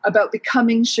about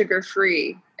becoming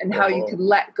sugar-free. and how you can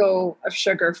let go of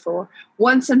sugar for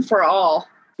once and for all,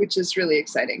 which is really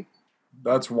exciting.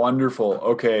 That's wonderful.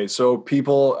 Okay, so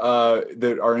people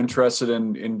that are interested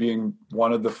in being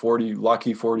one of the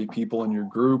lucky 40 people in your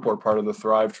group or part of the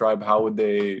Thrive Tribe, how would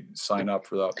they sign up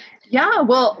for that? Yeah,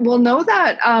 well, we'll know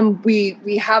that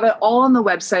we have it all on the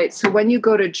website. So when you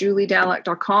go to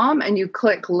juliedaniluk.com and you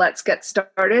click Let's Get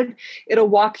Started, it'll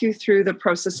walk you through the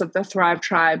process of the Thrive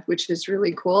Tribe, which is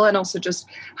really cool. And also just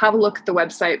have a look at the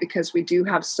website because we do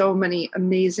have so many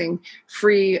amazing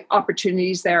free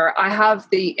opportunities there. I have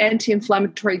the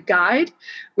anti-inflammatory guide,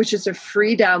 which is a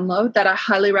free download that I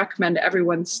highly recommend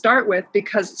everyone start with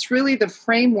because it's really the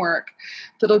framework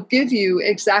that'll give you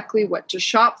exactly what to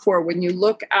shop for when you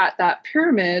look at that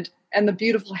pyramid and the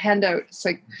beautiful handout. It's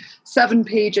like 7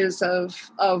 pages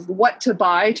of what to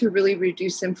buy to really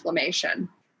reduce inflammation.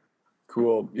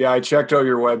 Cool. Yeah, I checked out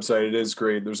your website. It is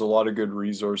great. There's a lot of good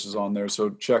resources on there.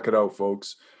 So check it out,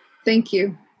 folks. Thank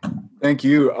you. Thank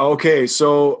you. Okay,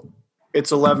 so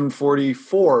it's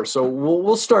 11:44. So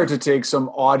we'll start to take some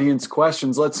audience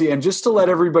questions. Let's see. And just to let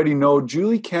everybody know,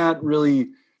 Julie can't really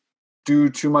do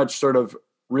too much sort of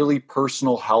really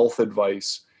personal health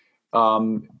advice.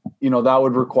 That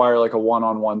would require like a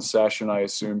one-on-one session, I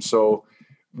assume. So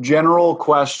general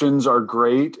questions are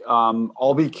great.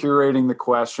 I'll be curating the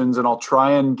questions and I'll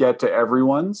try and get to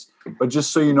everyone's, but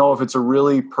just so you know, if it's a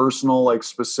really personal, like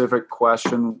specific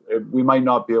question, we might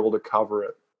not be able to cover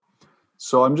it.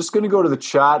 So I'm just going to go to the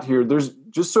chat here.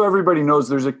 Just so everybody knows,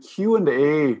 there's a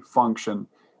Q&A function.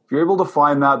 If you're able to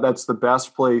find that, that's the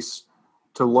best place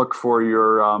to look for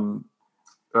your,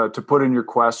 to put in your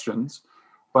questions.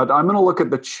 But I'm going to look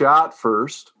at the chat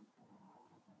first.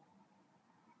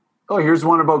 Oh, here's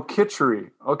one about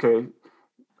kitchery. Okay.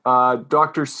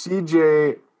 Dr.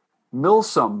 CJ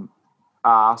Milsom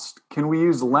asked, can we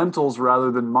use lentils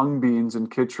rather than mung beans in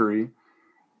kitchery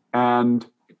and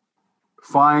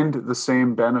find the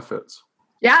same benefits?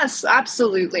 Yes,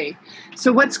 absolutely.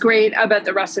 So what's great about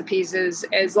the recipes is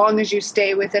as long as you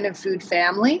stay within a food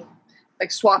family,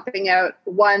 like swapping out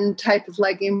one type of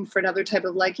legume for another type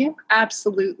of legume,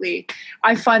 absolutely.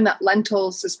 I find that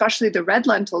lentils, especially the red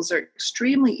lentils, are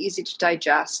extremely easy to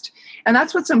digest. And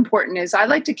that's what's important is I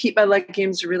like to keep my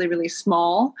legumes really, really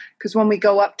small because when we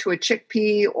go up to a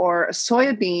chickpea or a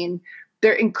soybean,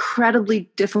 they're incredibly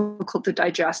difficult to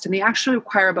digest. And they actually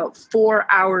require about 4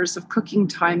 hours of cooking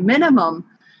time minimum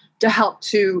to help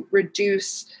to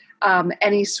reduce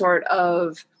any sort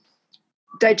of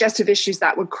digestive issues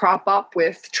that would crop up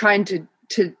with trying to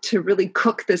really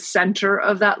cook the center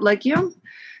of that legume.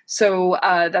 So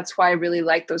that's why I really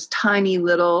like those tiny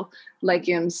little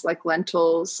legumes like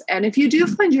lentils. And if you do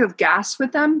find you have gas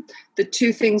with them, the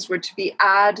 2 things were to be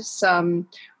add some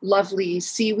lovely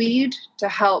seaweed to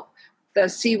help. The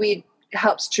seaweed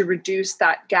helps to reduce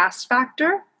that gas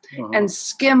factor and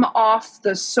skim off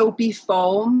the soapy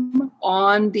foam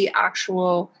on the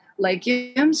actual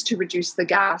legumes to reduce the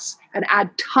gas and add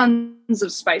tons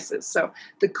of spices. So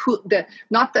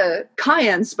not the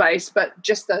cayenne spice, but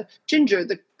just the ginger,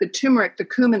 the turmeric, the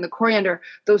cumin, the coriander,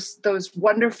 those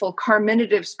wonderful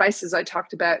carminative spices I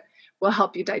talked about will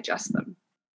help you digest them.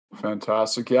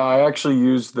 Fantastic. Yeah, I actually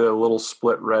used the little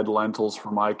split red lentils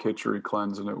for my kitchery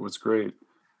cleanse and it was great.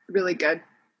 Really good.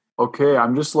 Okay,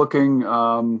 I'm just looking.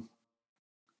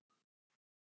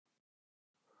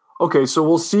 Okay, so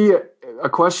we'll see a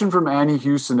question from Annie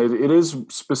Houston. It is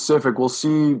specific. We'll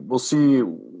see.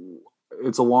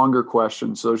 It's a longer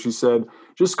question. So she said,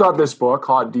 just got this book,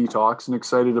 Hot Detox, and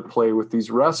excited to play with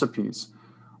these recipes.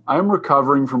 I'm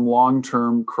recovering from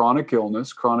long-term chronic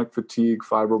illness, chronic fatigue,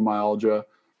 fibromyalgia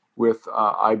with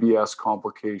IBS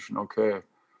complication. Okay.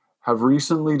 Have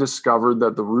recently discovered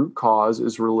that the root cause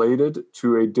is related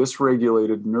to a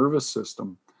dysregulated nervous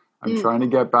system. I'm trying to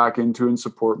get back into and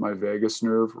support my vagus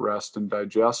nerve, rest, and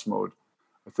digest mode.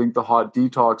 I think the Hot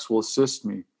Detox will assist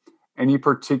me. Any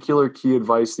particular key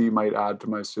advice that you might add to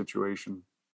my situation?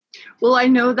 Well, I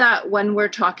know that when we're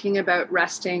talking about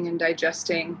resting and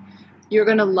digesting, you're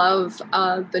going to love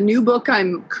the new book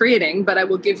I'm creating, but I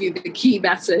will give you the key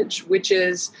message, which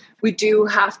is we do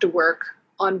have to work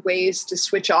on ways to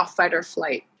switch off fight or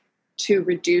flight to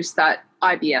reduce that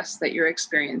IBS that you're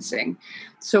experiencing.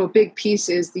 So a big piece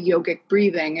is the yogic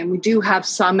breathing, and we do have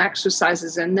some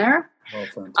exercises in there.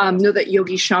 Know that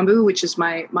Yogi Shambhu, which is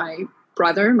my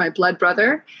brother, my blood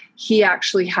brother, he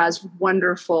actually has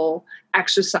wonderful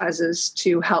exercises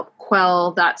to help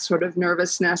quell that sort of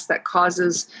nervousness that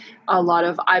causes a lot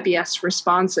of IBS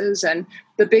responses. And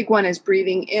the big one is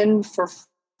breathing in for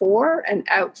 4 and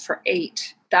out for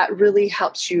 8. That really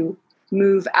helps you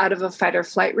move out of a fight or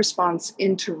flight response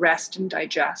into rest and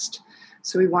digest.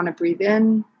 So we want to breathe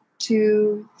in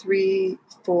 2, 3,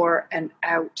 4, and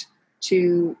out.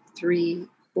 2, 3,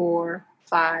 4,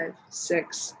 5,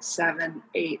 6, 7,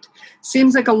 8.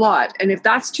 Seems like a lot. And if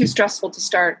that's too stressful to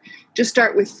start, just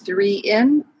start with 3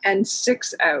 in and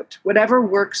 6 out. Whatever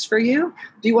works for you.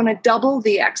 Do you want to double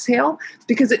the exhale?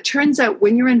 Because it turns out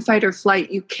when you're in fight or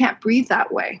flight, you can't breathe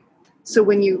that way. So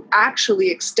when you actually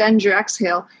extend your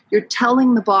exhale, you're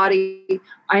telling the body,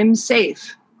 I'm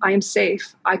safe. I am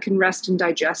safe. I can rest and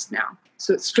digest now.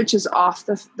 So it switches off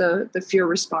the fear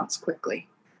response quickly.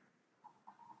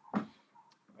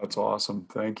 That's awesome.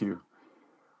 Thank you.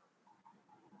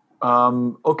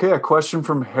 Okay, a question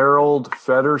from Harold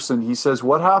Fedderson. He says,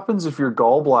 what happens if your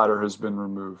gallbladder has been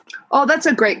removed? Oh, that's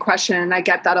a great question, and I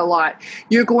get that a lot.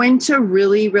 You're going to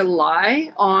really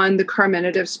rely on the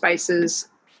carminative spices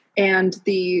and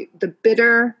the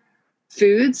bitter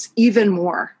foods even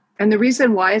more. And the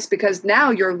reason why is because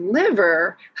now your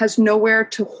liver has nowhere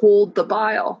to hold the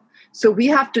bile. So we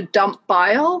have to dump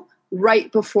bile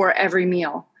right before every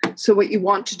meal. So what you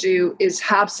want to do is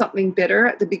have something bitter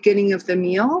at the beginning of the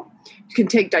meal. You can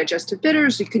take digestive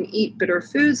bitters. You can eat bitter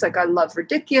foods. Like I love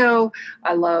radicchio.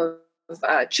 I love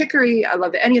chicory. I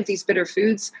love any of these bitter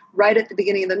foods right at the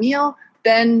beginning of the meal.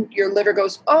 Then your liver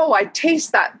goes, oh, I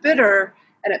taste that bitter.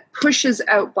 And it pushes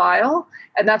out bile.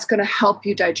 And that's going to help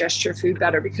you digest your food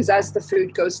better, because as the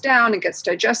food goes down and gets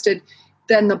digested,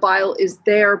 then the bile is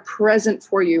there present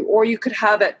for you. Or you could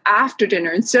have it after dinner.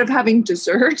 Instead of having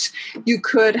dessert, you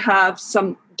could have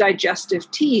some digestive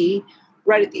tea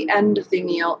right at the end of the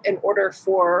meal in order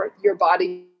for your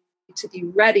body to be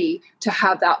ready to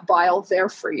have that bile there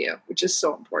for you, which is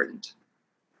so important.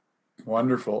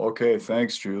 Wonderful. Okay.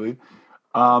 Thanks, Julie.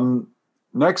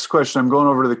 Next question. I'm going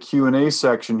over to the Q&A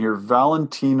section here.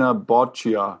 Valentina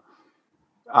Boccia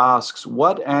asks,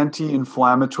 what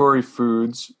anti-inflammatory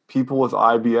foods people with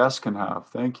IBS can have?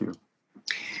 Thank you.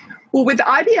 Well, with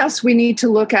IBS, we need to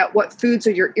look at what foods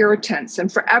are your irritants. And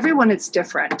for everyone, it's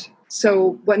different.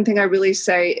 So one thing I really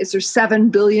say is there's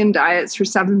 7 billion diets for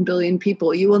 7 billion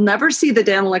people. You will never see the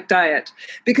Daniluk diet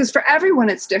because for everyone,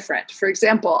 it's different. For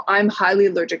example, I'm highly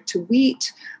allergic to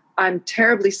wheat. I'm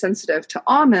terribly sensitive to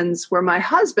almonds, where my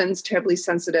husband's terribly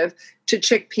sensitive to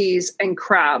chickpeas and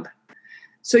crab.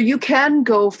 So you can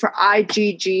go for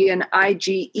IgG and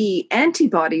IgE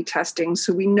antibody testing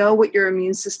so we know what your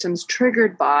immune system's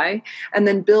triggered by, and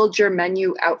then build your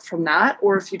menu out from that.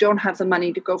 Or if you don't have the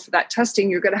money to go for that testing,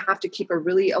 you're going to have to keep a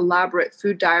really elaborate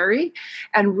food diary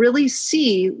and really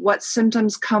see what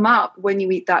symptoms come up when you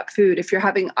eat that food. If you're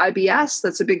having IBS,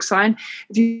 that's a big sign.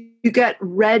 If you get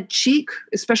red cheek,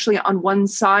 especially on one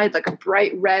side, like a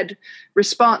bright red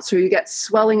response, or you get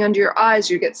swelling under your eyes,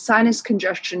 you get sinus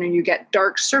congestion, or you get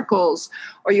dark circles,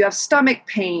 or you have stomach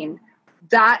pain,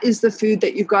 that is the food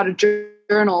that you've got to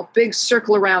journal, big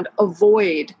circle around,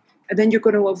 avoid. And then you're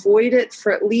going to avoid it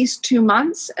for at least 2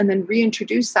 months and then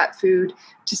reintroduce that food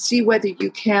to see whether you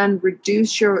can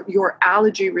reduce your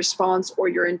allergy response or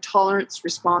your intolerance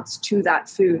response to that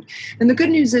food. And the good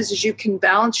news is you can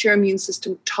balance your immune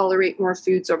system, tolerate more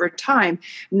foods over time.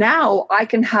 Now I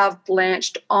can have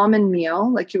blanched almond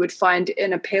meal like you would find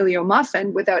in a paleo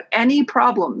muffin without any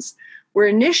problems, where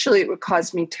initially it would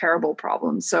cause me terrible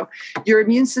problems. So your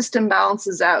immune system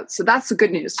balances out. So that's the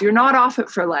good news. You're not off it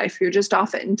for life. You're just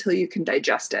off it until you can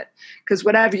digest it. Because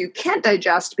whatever you can't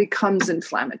digest becomes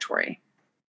inflammatory.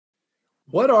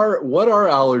 What are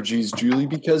allergies, Julie?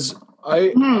 Because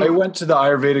I went to the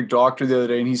Ayurvedic doctor the other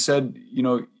day and he said,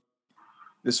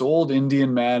 this old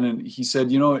Indian man, and he said,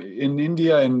 in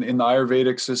India and in the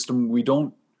Ayurvedic system, we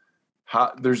don't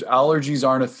there's allergies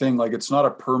aren't a thing. Like it's not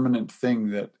a permanent thing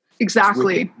that.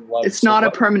 Exactly. It's not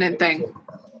a permanent thing.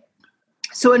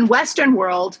 So in Western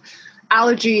world,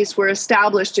 allergies were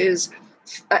established as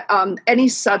any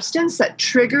substance that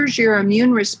triggers your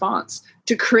immune response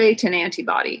to create an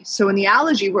antibody. So in the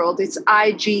allergy world, it's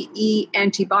IgE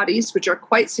antibodies, which are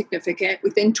quite significant.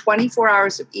 Within 24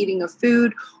 hours of eating a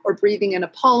food or breathing in a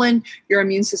pollen, your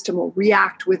immune system will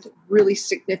react with really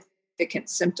significant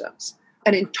symptoms.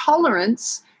 An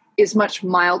intolerance is much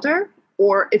milder,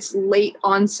 or it's late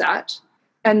onset,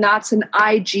 and that's an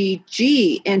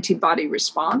IgG antibody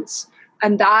response,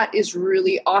 and that is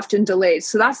really often delayed.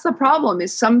 So that's the problem,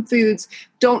 is some foods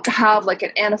don't have like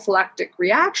an anaphylactic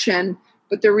reaction,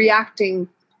 but they're reacting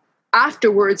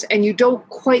afterwards, and you don't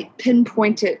quite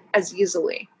pinpoint it as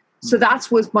easily. So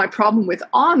that's what my problem with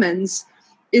almonds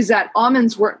is, that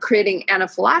almonds weren't creating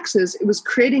anaphylaxis. It was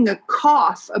creating a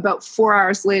cough about 4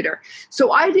 hours later.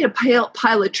 So I did a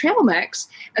pilot trail mix,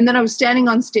 and then I was standing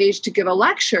on stage to give a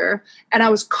lecture, and I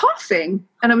was coughing,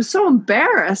 and I was so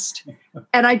embarrassed,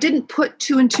 and I didn't put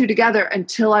 2 and 2 together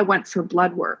until I went for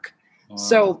blood work.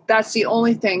 So that's the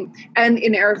only thing. And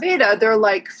in Ayurveda, they're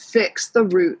like, fix the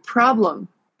root problem,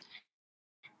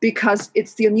 because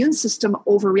it's the immune system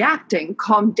overreacting.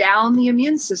 Calm down the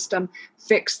immune system,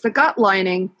 fix the gut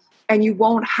lining, and you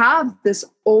won't have this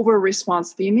over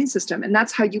response to the immune system. And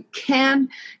that's how you can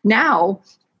now.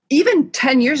 Even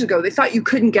 10 years ago, they thought you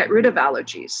couldn't get rid of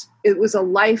allergies. It was a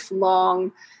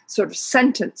lifelong sort of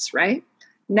sentence, right?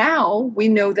 Now we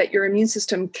know that your immune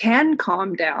system can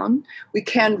calm down. We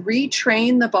can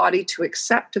retrain the body to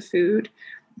accept a food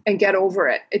and get over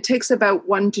it. It takes about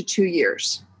 1 to 2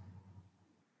 years.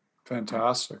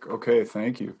 Fantastic. Okay,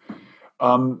 thank you.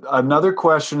 Another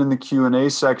question in the Q&A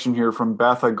section here from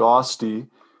Beth Agosti.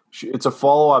 It's a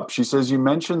follow-up. She says, you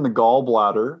mentioned the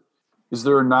gallbladder. Is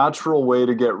there a natural way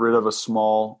to get rid of a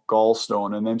small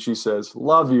gallstone? And then she says,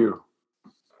 love you.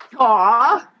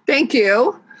 Aw, thank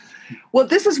you. Well,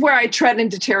 this is where I tread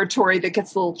into territory that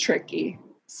gets a little tricky.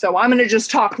 So I'm going to just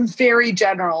talk very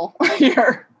general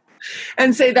here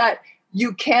and say that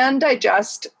you can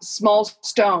digest small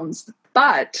stones,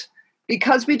 but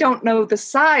because we don't know the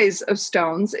size of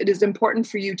stones, it is important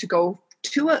for you to go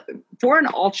for an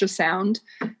ultrasound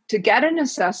to get an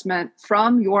assessment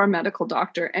from your medical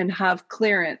doctor and have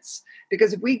clearance.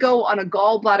 Because if we go on a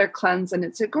gallbladder cleanse and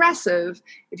it's aggressive,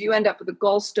 if you end up with a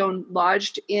gallstone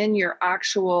lodged in your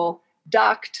actual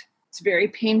duct, it's very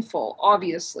painful,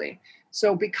 obviously.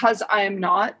 So because I am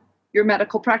not your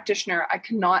medical practitioner, I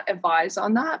cannot advise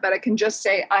on that, but I can just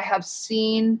say I have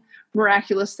seen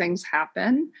miraculous things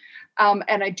happen.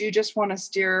 And I do just want to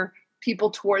steer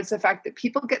people towards the fact that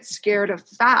people get scared of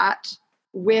fat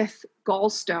with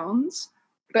gallstones,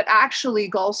 but actually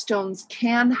gallstones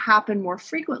can happen more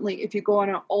frequently if you go on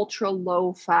an ultra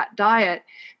low fat diet,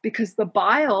 because the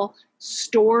bile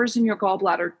stores in your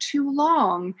gallbladder too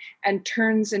long and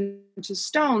turns into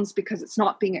stones because it's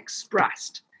not being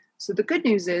expressed. So the good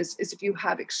news is if you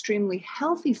have extremely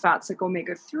healthy fats like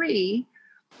omega-3,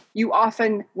 you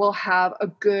often will have a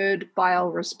good bile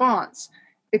response.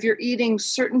 If you're eating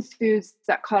certain foods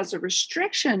that cause a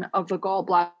restriction of the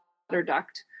gallbladder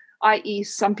duct, i.e.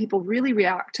 some people really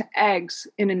react to eggs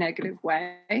in a negative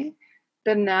way,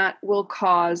 then that will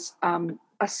cause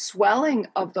a swelling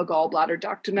of the gallbladder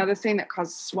duct. Another thing that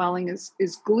causes swelling is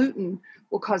gluten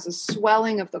will cause a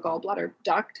swelling of the gallbladder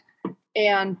duct,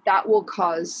 and that will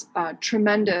cause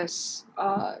tremendous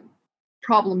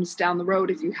problems down the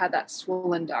road if you had that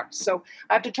swollen duct. So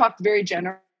I have to talk very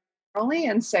generally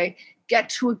and say, get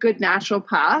to a good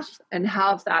naturopath and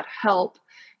have that help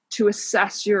to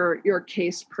assess your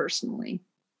case personally.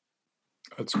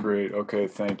 That's great. Okay,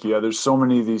 thank you. Yeah, there's so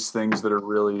many of these things that are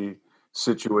really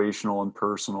situational and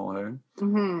personal, eh?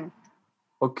 Mm-hmm.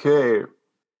 Okay.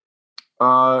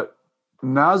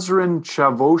 Nazrin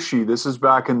Chavoshi, this is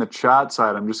back in the chat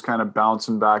side. I'm just kind of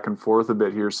bouncing back and forth a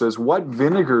bit here. Says, what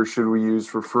vinegar should we use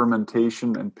for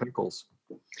fermentation and pickles?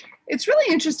 It's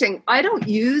really interesting. I don't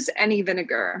use any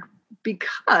vinegar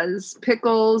because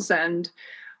pickles and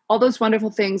all those wonderful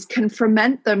things can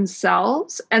ferment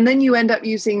themselves. And then you end up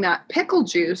using that pickle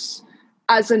juice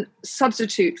as a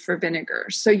substitute for vinegar.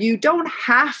 So you don't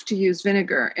have to use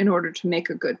vinegar in order to make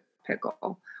a good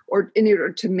pickle or in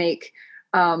order to make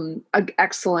an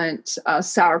excellent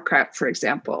sauerkraut, for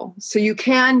example. So you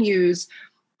can use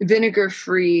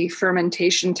vinegar-free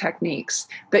fermentation techniques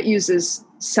that uses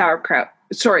sodium,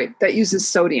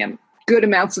 good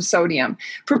amounts of sodium.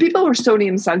 For people who are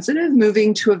sodium sensitive,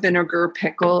 moving to a vinegar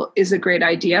pickle is a great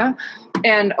idea.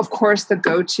 And of course, the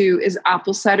go-to is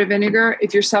apple cider vinegar.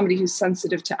 If you're somebody who's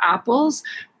sensitive to apples,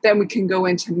 then we can go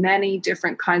into many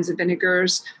different kinds of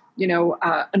vinegars.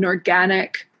 An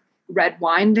organic red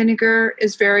wine vinegar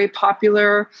is very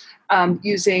popular.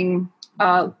 Using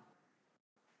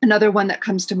another one that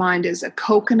comes to mind is a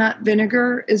coconut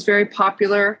vinegar is very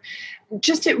popular.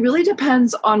 Just it really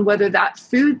depends on whether that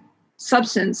food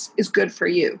substance is good for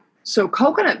you. So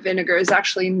coconut vinegar is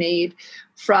actually made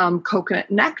from coconut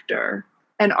nectar.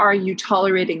 And are you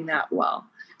tolerating that well?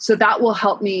 So that will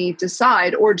help me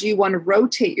decide, or do you want to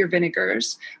rotate your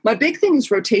vinegars? My big thing is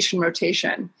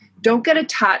rotation. Don't get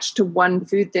attached to one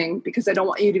food thing because I don't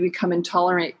want you to become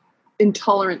intolerant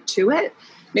to it.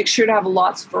 Make sure to have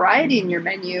lots of variety in your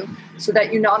menu so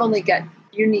that you not only get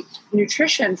unique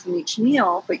nutrition from each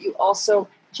meal, but you also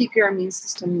keep your immune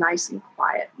system nice and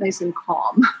quiet, nice and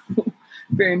calm.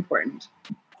 Very important.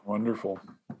 Wonderful.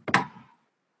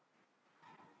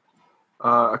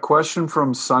 A question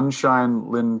from Sunshine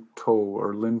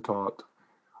Lintot.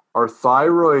 Are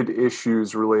thyroid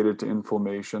issues related to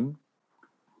inflammation?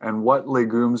 And what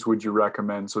legumes would you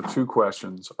recommend? So 2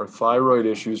 questions. Are thyroid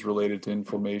issues related to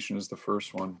inflammation is the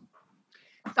first one.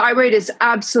 Thyroid is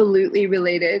absolutely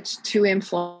related to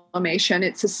inflammation. inflammation.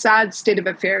 It's a sad state of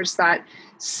affairs that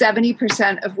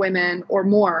 70% of women or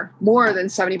more than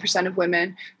 70% of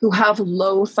women who have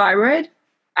low thyroid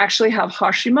actually have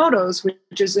Hashimoto's,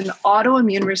 which is an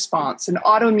autoimmune response. And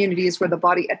autoimmunity is where the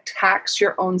body attacks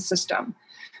your own system.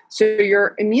 So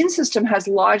your immune system has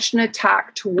lodged an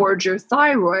attack towards your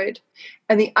thyroid,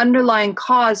 and the underlying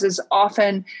cause is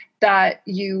often that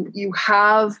you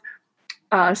have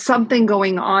something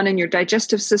going on in your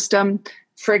digestive system.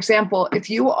 For example, if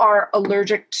you are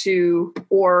allergic to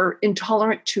or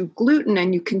intolerant to gluten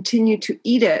and you continue to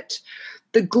eat it,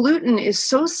 the gluten is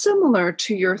so similar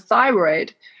to your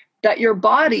thyroid that your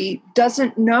body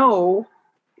doesn't know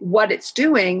what it's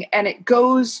doing, and it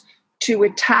goes to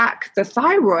attack the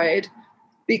thyroid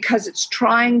because it's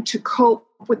trying to cope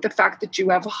with the fact that you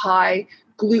have a high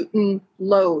gluten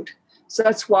load. So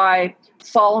that's why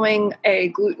following a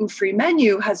gluten-free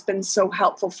menu has been so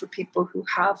helpful for people who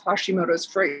have Hashimoto's,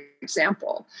 for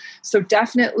example. So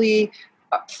definitely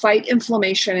fight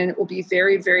inflammation, and it will be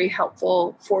very, very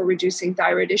helpful for reducing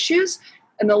thyroid issues.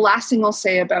 And the last thing I'll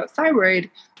say about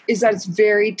thyroid is that it's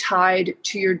very tied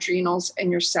to your adrenals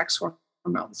and your sex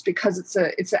hormones, because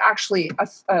it's actually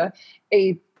a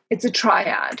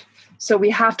triad. So we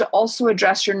have to also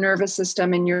address your nervous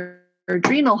system and your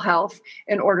adrenal health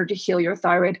in order to heal your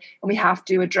thyroid, and we have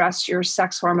to address your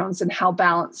sex hormones and how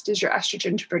balanced is your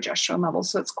estrogen to progesterone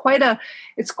levels. So it's quite a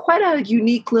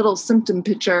unique little symptom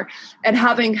picture. And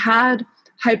having had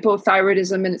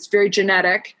hypothyroidism, and it's very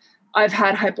genetic, I've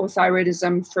had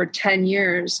hypothyroidism for 10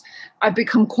 years. I've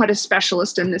become quite a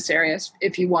specialist in this area.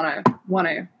 If you want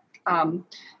to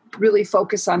really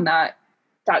focus on that,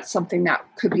 that's something that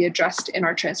could be addressed in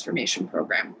our transformation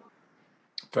program.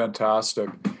 Fantastic.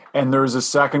 And there's a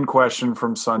second question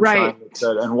from Sunshine that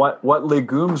said, and what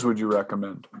legumes would you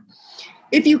recommend?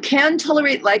 If you can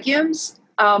tolerate legumes,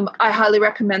 I highly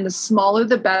recommend the smaller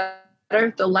the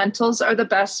better. The lentils are the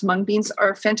best. Mung beans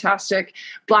are fantastic.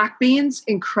 Black beans,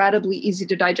 incredibly easy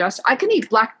to digest. I can eat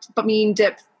black bean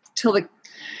dip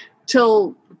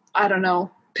till I don't know,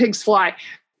 pigs fly.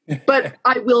 But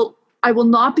I will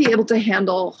not be able to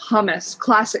handle hummus,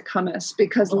 classic hummus,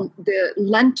 because the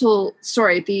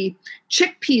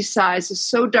chickpea size is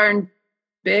so darn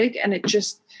big, and it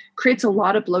just creates a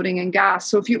lot of bloating and gas.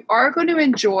 So if you are going to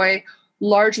enjoy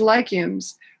large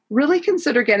legumes, really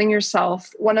consider getting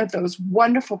yourself one of those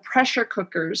wonderful pressure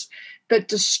cookers that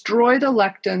destroy the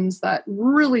lectins, that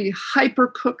really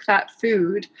hyper cook that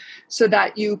food so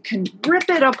that you can rip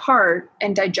it apart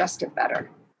and digest it better.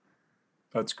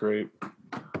 That's great.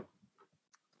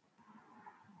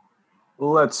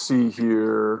 Let's see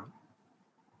here.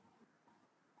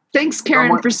 Thanks,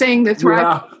 Karen, for saying the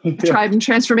Thrive Tribe and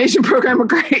Transformation Program are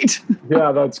great.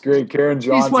 Yeah, that's great. Karen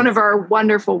Johnson. She's one of our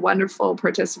wonderful, wonderful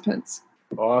participants.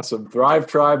 Awesome. Thrive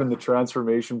Tribe and the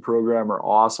Transformation Program are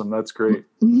awesome. That's great.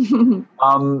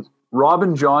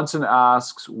 Robin Johnson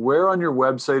asks, where on your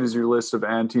website is your list of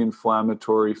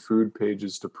anti-inflammatory food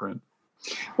pages to print?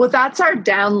 Well, that's our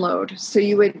download. So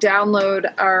you would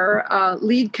download our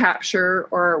lead capture,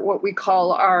 or what we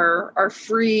call our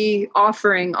free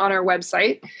offering on our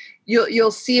website.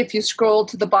 You'll see if you scroll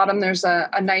to the bottom, there's a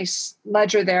nice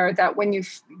ledger there that when you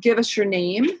give us your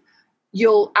name,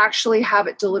 you'll actually have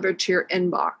it delivered to your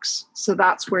inbox. So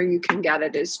that's where you can get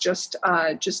it, is just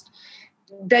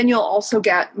then you'll also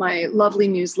get my lovely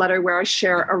newsletter where I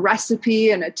share a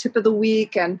recipe and a tip of the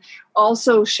week, and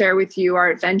also share with you our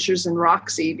adventures in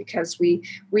Roxy, because we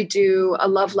do a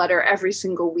love letter every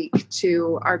single week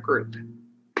to our group.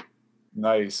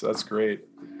 Nice. That's great.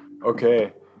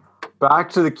 Okay. Back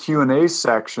to the Q&A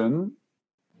section.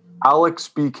 Alex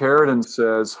B. Carradine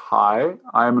says, hi,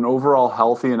 I am an overall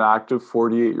healthy and active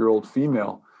 48-year-old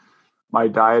female. My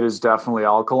diet is definitely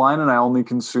alkaline, and I only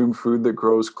consume food that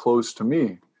grows close to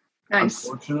me. Nice.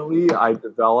 Unfortunately, I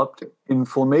developed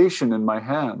inflammation in my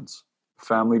hands.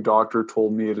 Family doctor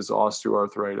told me it is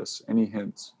osteoarthritis. Any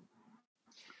hints?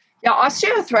 Yeah,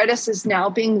 osteoarthritis is now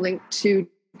being linked to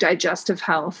digestive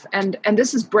health, and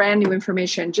this is brand new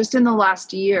information just in the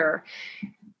last year.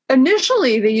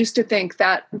 Initially, they used to think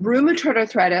that rheumatoid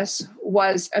arthritis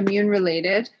was immune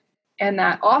related and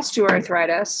that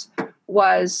osteoarthritis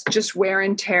was just wear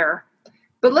and tear.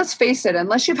 But let's face it,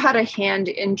 unless you've had a hand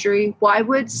injury, why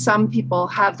would some people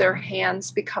have their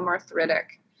hands become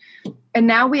arthritic? And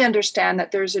now we understand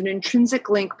that there's an intrinsic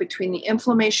link between the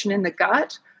inflammation in the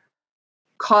gut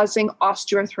causing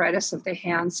osteoarthritis of the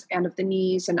hands and of the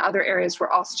knees and other areas where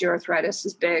osteoarthritis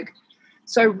is big.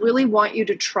 So I really want you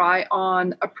to try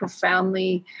on a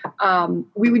profoundly,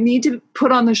 we would need to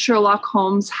put on the Sherlock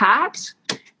Holmes hat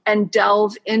and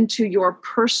delve into your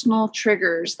personal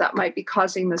triggers that might be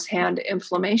causing this hand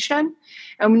inflammation.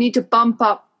 And we need to bump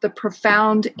up the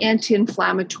profound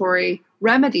anti-inflammatory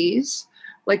remedies,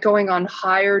 like going on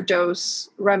higher dose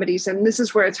remedies. And this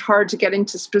is where it's hard to get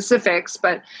into specifics,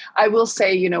 but I will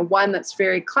say, one that's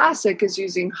very classic is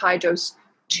using high dose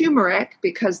turmeric,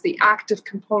 because the active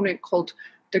component called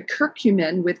the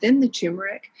curcumin within the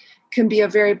turmeric can be a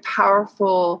very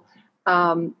powerful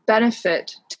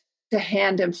benefit to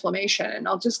hand inflammation. And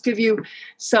I'll just give you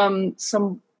some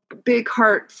big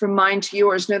heart from mine to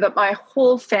yours. Know that my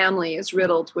whole family is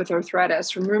riddled with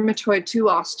arthritis, from rheumatoid to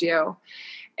osteo.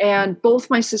 And both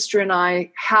my sister and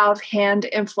I have hand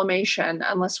inflammation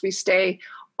unless we stay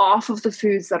off of the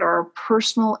foods that are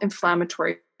personal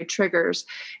inflammatory triggers.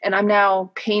 And I'm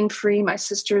now pain-free. My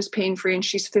sister is pain-free and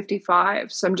she's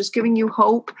 55. So I'm just giving you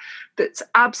hope that it's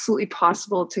absolutely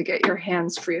possible to get your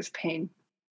hands free of pain.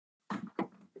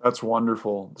 That's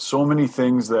wonderful. So many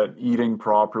things that eating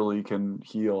properly can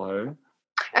heal, hey?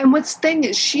 And what's the thing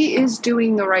is, she is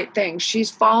doing the right thing. She's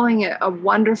following a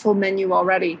wonderful menu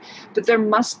already, but there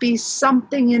must be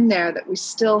something in there that we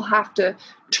still have to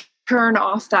turn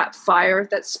off that fire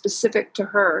that's specific to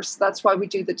her. So that's why we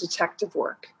do the detective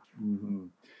work. Mm-hmm.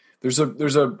 There's a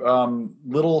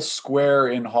little square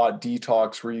in Hot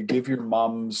Detox where you give your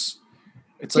mums.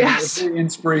 It's like a very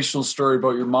inspirational story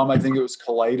about your mom. I think it was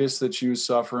colitis that she was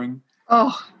suffering.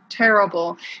 Oh,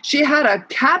 terrible. She had a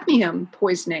cadmium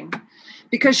poisoning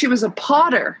because she was a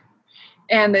potter.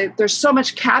 And there's so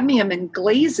much cadmium in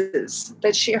glazes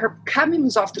that her cadmium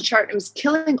was off the chart. It was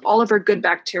killing all of her good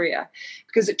bacteria,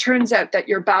 because it turns out that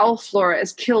your bowel flora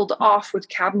is killed off with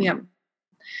cadmium.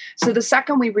 So the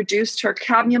second we reduced her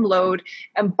cadmium load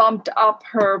and bumped up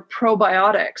her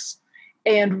probiotics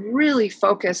and really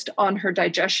focused on her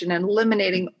digestion and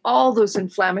eliminating all those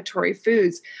inflammatory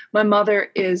foods, my mother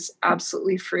is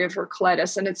absolutely free of her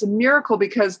colitis. And it's a miracle,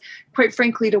 because quite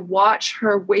frankly, to watch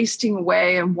her wasting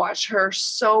away and watch her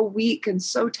so weak and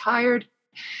so tired,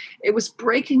 it was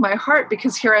breaking my heart,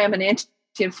 because here I am, an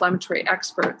anti-inflammatory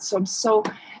expert. So I'm so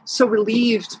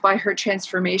relieved by her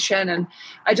transformation. And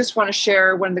I just want to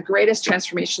share one of the greatest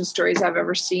transformation stories I've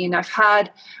ever seen. I've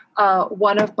had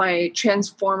one of my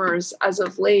transformers as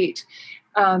of late.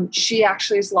 She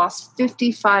actually has lost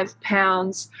 55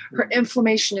 pounds. Her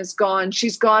inflammation is gone.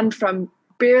 She's gone from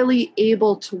barely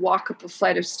able to walk up a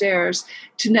flight of stairs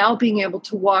to now being able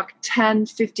to walk 10,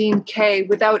 15K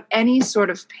without any sort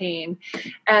of pain.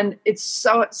 And it's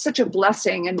such a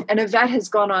blessing. And Yvette has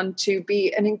gone on to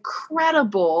be an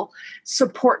incredible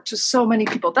support to so many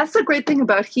people. That's the great thing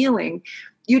about healing.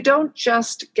 You don't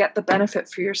just get the benefit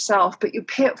for yourself, but you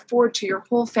pay it forward to your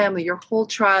whole family, your whole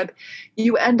tribe.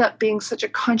 You end up being such a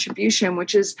contribution,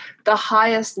 which is the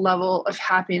highest level of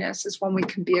happiness, is when we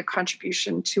can be a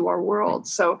contribution to our world.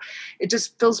 So it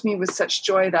just fills me with such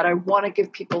joy that I want to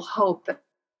give people hope that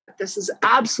this is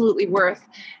absolutely worth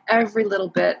every little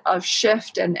bit of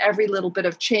shift and every little bit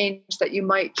of change that you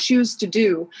might choose to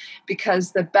do,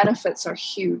 because the benefits are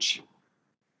huge.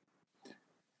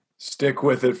 Stick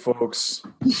with it, folks.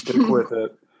 Stick with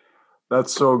it.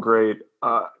 That's so great.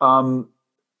 Barbara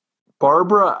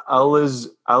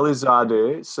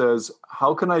Alizadeh says,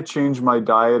 how can I change my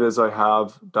diet as I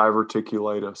have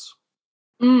diverticulitis?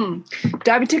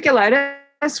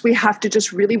 Diverticulitis, we have to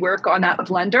just really work on that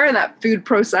blender and that food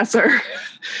processor.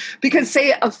 Because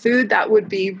say a food that would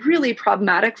be really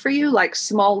problematic for you, like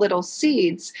small little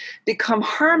seeds, become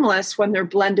harmless when they're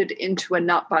blended into a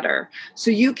nut butter. So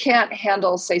you can't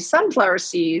handle, say, sunflower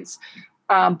seeds,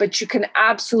 but you can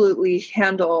absolutely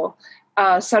handle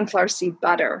sunflower seed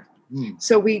butter.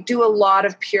 So we do a lot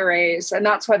of purees, and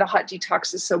that's why the Hot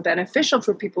Detox is so beneficial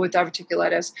for people with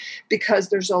diverticulitis, because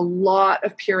there's a lot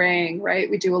of pureeing, right?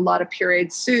 We do a lot of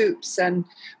pureed soups and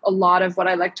a lot of what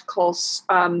I like to call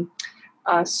soup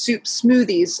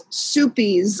smoothies,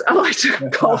 soupies, I like to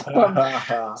call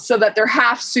them, so that they're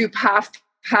half soup, half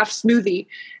smoothie,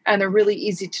 and they're really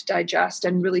easy to digest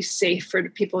and really safe for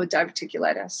people with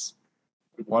diverticulitis.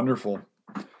 Wonderful.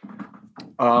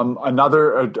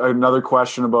 Another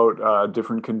question about a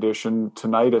different condition,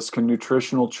 tinnitus. Can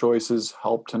nutritional choices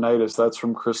help tinnitus? That's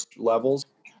from Chris Levels.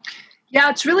 Yeah,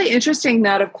 it's really interesting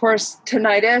that, of course,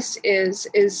 tinnitus is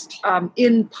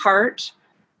in part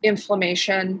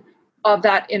inflammation of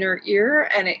that inner ear,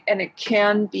 and it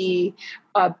can be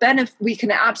we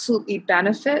can absolutely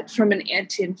benefit from an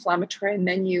anti-inflammatory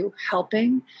menu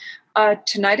helping.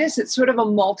 Tinnitus, it's sort of a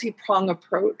multi-prong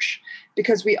approach,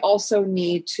 because we also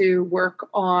need to work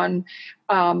on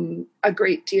a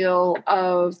great deal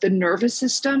of the nervous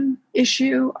system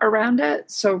issue around it.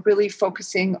 So really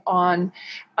focusing on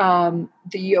the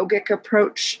yogic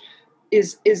approach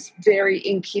is very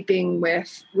in keeping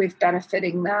with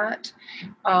benefiting that.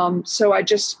 So I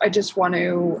just want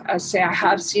to say I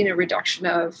have seen a reduction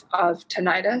of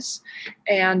tinnitus,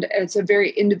 and it's a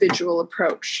very individual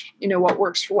approach. What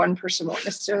works for one person won't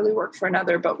necessarily work for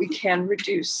another, but we can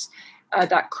reduce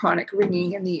that chronic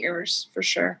ringing in the ears for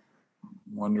sure.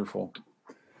 Wonderful.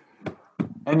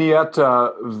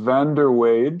 Henrietta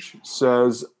Vanderwage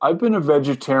says, I've been a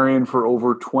vegetarian for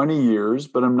over 20 years,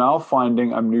 but I'm now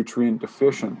finding I'm nutrient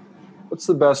deficient. What's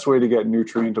the best way to get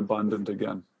nutrient abundant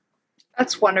again?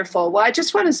 That's wonderful. Well, I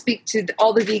just want to speak to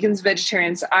all the vegans,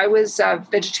 vegetarians. I was a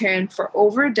vegetarian for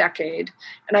over a decade,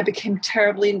 and I became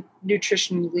terribly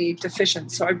nutritionally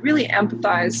deficient. So I really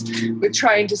empathize with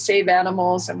trying to save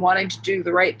animals and wanting to do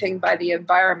the right thing by the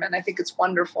environment. I think it's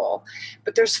wonderful.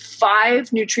 But there's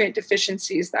 5 nutrient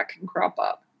deficiencies that can crop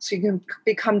up. So you can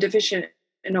become deficient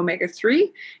in omega-3,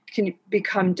 you can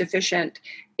become deficient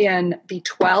in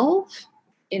B12,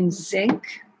 in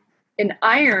zinc, in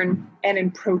iron, and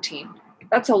in protein.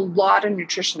 That's a lot of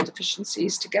nutritional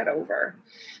deficiencies to get over.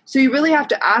 So you really have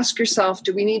to ask yourself,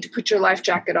 do we need to put your life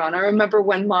jacket on? I remember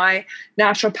when my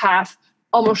naturopath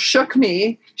almost shook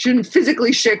me. She didn't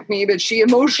physically shook me, but she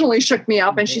emotionally shook me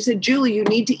up. And she said, Julie, you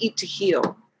need to eat to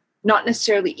heal, not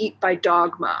necessarily eat by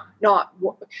dogma.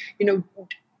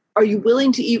 Are you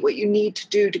willing to eat what you need to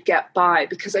do to get by?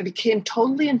 Because I became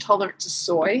totally intolerant to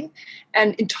soy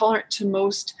and intolerant to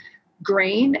most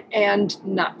grain and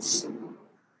nuts.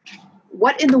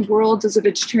 What in the world does a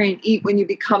vegetarian eat when you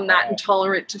become that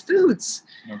intolerant to foods?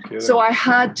 Okay. So I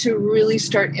had to really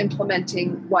start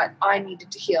implementing what I needed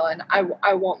to heal. And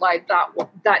I won't lie,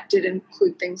 that did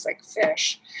include things like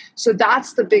fish. So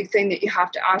that's the big thing that you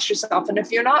have to ask yourself. And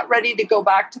if you're not ready to go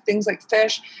back to things like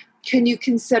fish, can you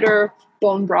consider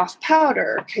bone broth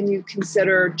powder? Can you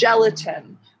consider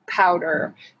gelatin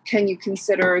powder? Can you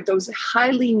consider those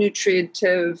highly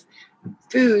nutritive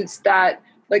foods that,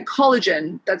 like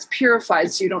collagen, that's purified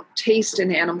so you don't taste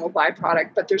an animal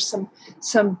byproduct, but there's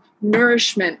some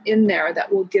nourishment in there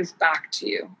that will give back to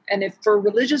you. And if for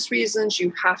religious reasons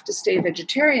you have to stay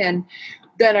vegetarian,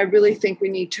 then I really think we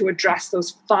need to address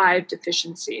those 5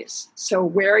 deficiencies. So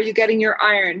where are you getting your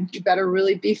iron? You better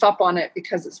really beef up on it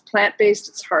because it's plant-based,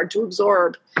 it's hard to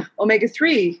absorb.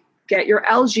 Omega-3, get your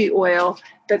algae oil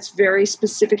that's very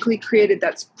specifically created,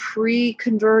 that's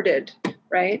pre-converted,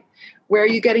 right? Where are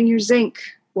you getting your zinc?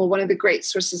 Well, one of the great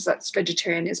sources that's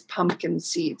vegetarian is pumpkin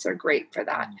seeds are great for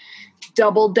that.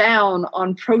 Double down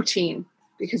on protein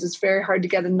because it's very hard to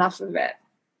get enough of it.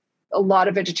 A lot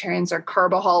of vegetarians are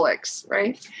carboholics,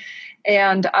 right?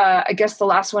 And I guess the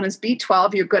last one is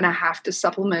B12. You're going to have to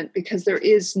supplement because there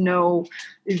is no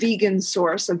vegan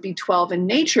source of B12 in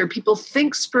nature. People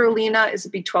think spirulina is a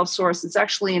B12 source. It's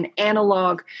actually an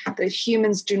analog that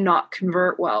humans do not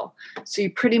convert well. So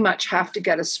you pretty much have to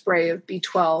get a spray of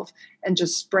B12 and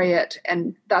just spray it.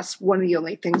 And that's one of the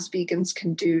only things vegans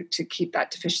can do to keep that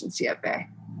deficiency at bay.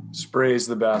 Spray is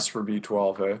the best for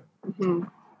B12, eh? Mm-hmm.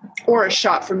 Or a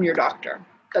shot from your doctor.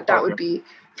 That would be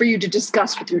for you to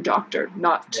discuss with your doctor,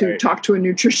 not to talk to a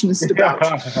nutritionist about.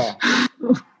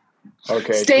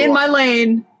 Okay. Stay in my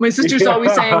lane. My sister's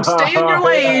always saying, stay in your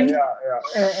lane.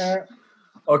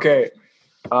 Okay.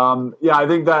 I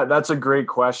think that's a great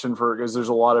question because there's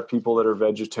a lot of people that are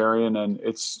vegetarian, and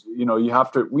it's,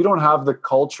 we don't have the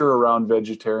culture around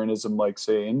vegetarianism like,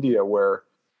 say, India, where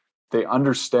they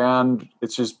understand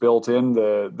it's just built in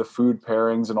the food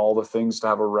pairings and all the things to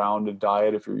have a rounded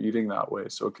diet if you're eating that way.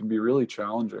 So it can be really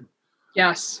challenging.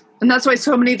 Yes. And that's why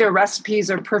so many of their recipes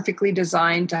are perfectly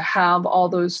designed to have all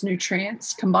those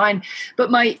nutrients combined.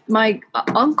 But my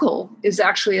uncle is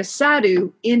actually a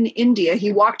sadhu in India.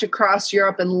 He walked across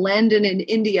Europe and landed in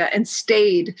India and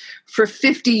stayed for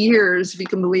 50 years, if you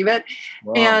can believe it.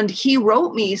 Wow. And he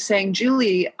wrote me saying,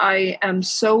 Julie, I am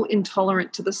so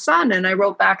intolerant to the sun. And I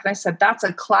wrote back and I said, that's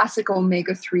a classic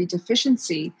omega-3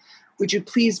 deficiency. Would you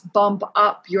please bump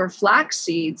up your flax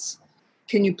seeds?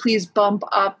 Can you please bump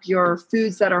up your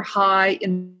foods that are high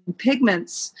in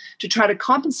pigments to try to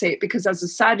compensate? Because as a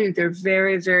sadhu, they're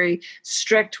very, very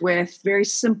strict with very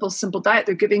simple diet.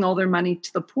 They're giving all their money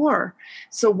to the poor.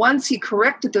 So once he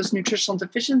corrected those nutritional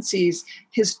deficiencies,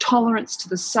 his tolerance to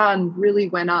the sun really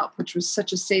went up, which was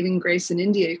such a saving grace in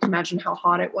India. You can imagine how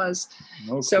hot it was.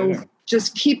 No so kidding.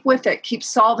 Just keep with it. Keep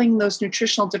solving those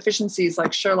nutritional deficiencies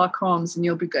like Sherlock Holmes, and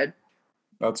you'll be good.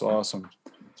 That's awesome.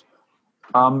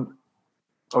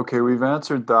 Okay, we've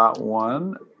answered that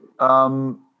one.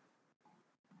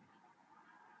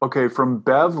 Okay, from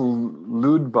Bev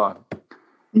Ludba.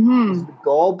 Mm-hmm. Is the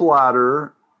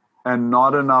gallbladder and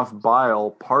not enough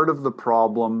bile part of the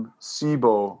problem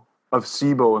SIBO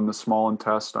in the small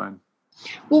intestine?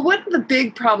 Well, one of the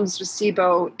big problems with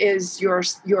SIBO is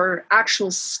your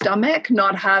actual stomach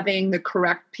not having the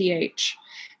correct pH.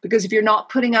 Because if you're not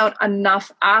putting out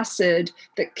enough acid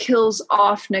that kills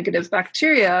off negative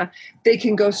bacteria, they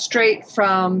can go straight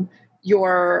from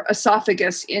your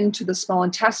esophagus into the small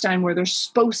intestine where they're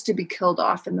supposed to be killed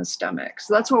off in the stomach.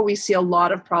 So that's where we see a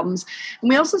lot of problems. And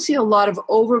we also see a lot of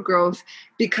overgrowth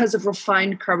because of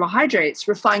refined carbohydrates.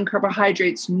 Refined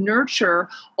carbohydrates nurture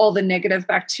all the negative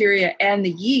bacteria and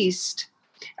the yeast.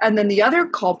 And then the other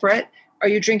culprit, are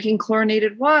you drinking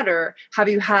chlorinated water? Have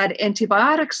you had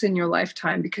antibiotics in your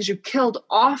lifetime? Because you killed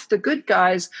off the good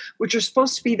guys, which are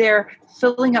supposed to be there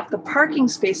filling up the parking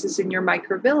spaces in your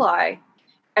microvilli.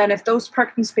 And if those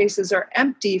parking spaces are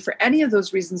empty for any of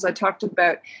those reasons I talked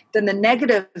about, then the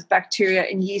negative bacteria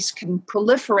and yeast can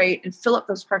proliferate and fill up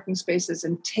those parking spaces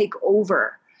and take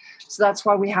over. So that's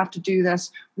why we have to do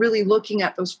this, really looking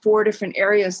at those 4 different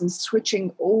areas and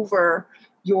switching over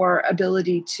your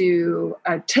ability to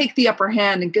take the upper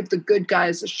hand and give the good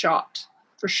guys a shot,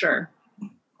 for sure.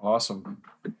 Awesome.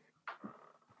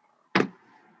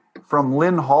 From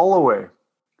Lynn Holloway.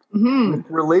 Mm-hmm. With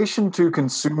relation to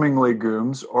consuming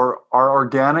legumes, are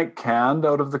organic canned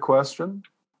out of the question?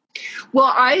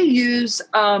 Well, I use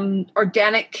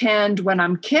organic canned when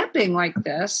I'm camping like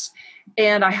this.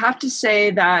 And I have to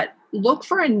say that look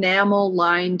for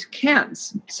enamel-lined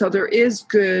cans. So there is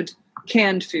good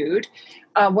canned food.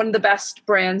 One of the best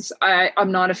brands,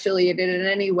 I'm not affiliated in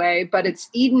any way, but it's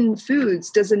Eden Foods,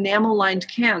 does enamel-lined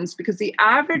cans because the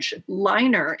average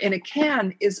liner in a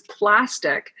can is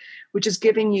plastic, which is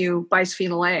giving you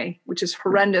bisphenol A, which is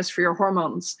horrendous for your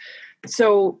hormones.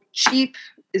 So cheap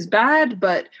is bad,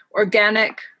 but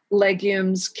organic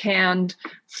legumes canned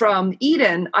from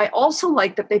Eden. I also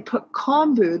like that they put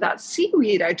kombu, that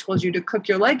seaweed I told you to cook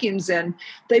your legumes in,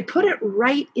 they put it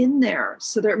right in there.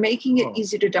 So they're making it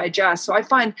easy to digest. So I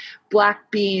find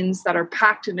black beans that are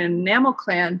packed in an enamel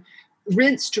can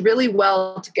rinsed really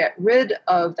well to get rid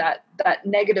of that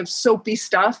negative soapy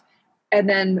stuff, and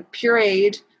then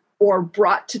pureed or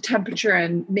brought to temperature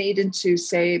and made into,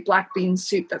 say, black bean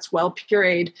soup that's well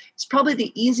pureed. It's probably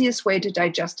the easiest way to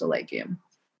digest a legume.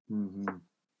 Mm-hmm.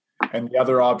 And the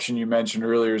other option you mentioned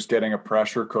earlier is getting a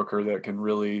pressure cooker that can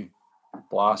really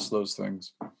blast those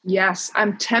things. Yes,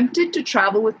 I'm tempted to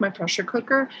travel with my pressure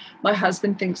cooker. My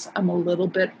husband thinks I'm a little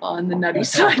bit on the nutty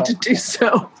side to do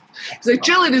so. He's like,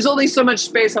 Julie, there's only so much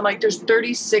space. I'm like, there's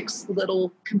 36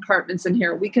 little compartments in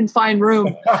here. We can find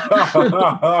room.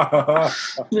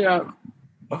 Yeah.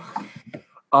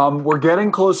 We're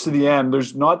getting close to the end.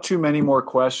 There's not too many more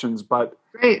questions, but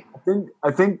great.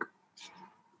 I think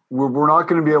we're not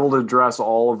going to be able to address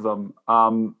all of them.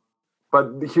 But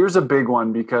here's a big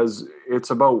one because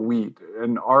it's about wheat.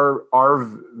 And our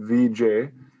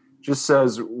VJ just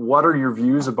says, what are your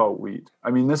views about wheat? I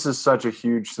mean, this is such a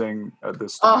huge thing at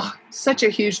this time. Oh, such a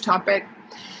huge topic.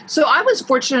 So I was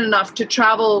fortunate enough to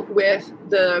travel with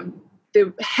the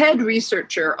head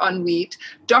researcher on wheat,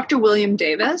 Dr. William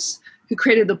Davis, who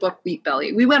created the book Wheat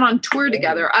Belly. We went on tour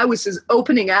together. I was his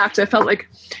opening act. I felt like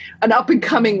an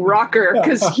up-and-coming rocker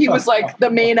because he was like the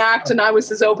main act and I was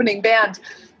his opening band.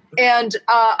 And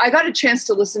I got a chance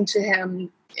to listen to him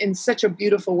in such a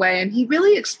beautiful way. And he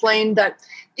really explained that,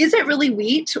 is it really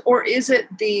wheat or is it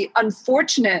the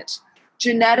unfortunate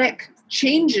genetic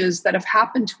changes that have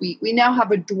happened to wheat? We now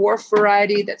have a dwarf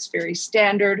variety that's very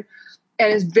standard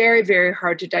and is very, very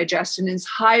hard to digest and is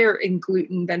higher in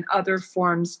gluten than other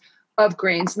forms of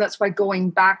grains. And that's why going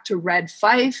back to red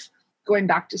fife, going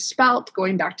back to spelt,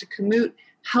 going back to kamut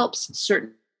helps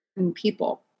certain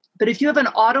people. But if you have an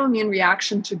autoimmune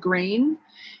reaction to grain,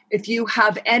 if you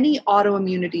have any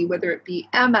autoimmunity, whether it be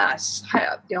MS,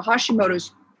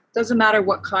 Hashimoto's, doesn't matter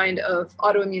what kind of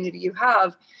autoimmunity you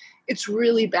have, it's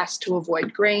really best to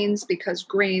avoid grains because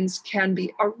grains can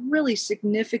be a really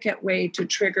significant way to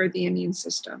trigger the immune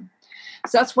system.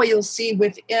 So that's why you'll see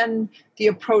within the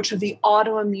approach of the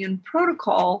autoimmune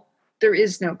protocol, there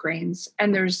is no grains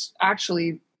and there's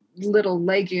actually little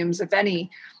legumes, if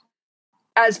any.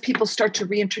 As people start to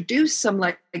reintroduce some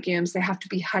legumes, they have to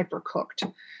be hyper-cooked.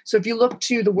 So if you look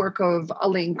to the work of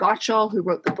Elaine Gottschall, who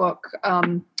wrote the book,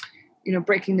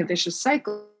 Breaking the Vicious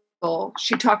Cycle,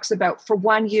 she talks about for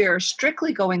 1 year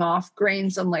strictly going off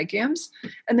grains and legumes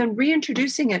and then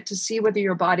reintroducing it to see whether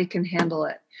your body can handle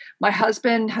it. My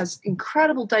husband has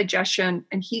incredible digestion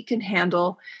and he can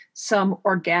handle some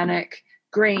organic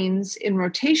grains in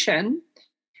rotation,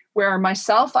 where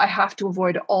myself, I have to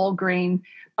avoid all grain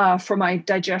for my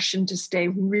digestion to stay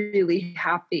really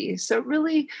happy. So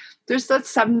really, there's that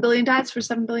 7 billion diets for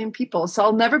 7 billion people. So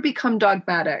I'll never become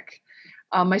dogmatic.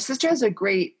 My sister has a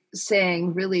great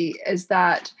saying, really, is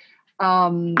that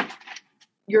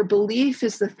your belief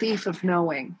is the thief of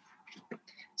knowing.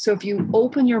 So if you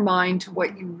open your mind to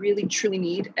what you really truly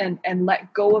need and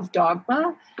let go of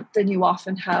dogma, then you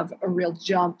often have a real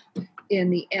jump in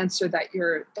the answer that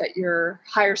your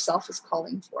higher self is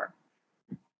calling for.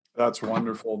 That's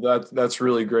wonderful. That's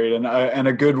really great, and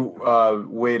a good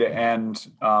way to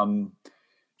end.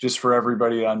 Just for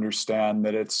everybody to understand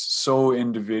that it's so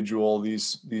individual,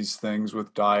 these things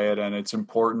with diet, and it's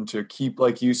important to keep,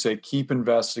 like you say, keep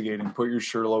investigating, put your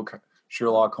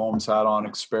Sherlock Holmes hat on,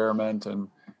 experiment,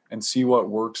 and see what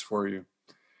works for you.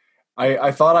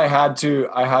 I thought I had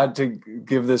to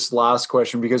give this last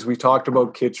question because we talked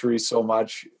about Kitchery so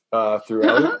much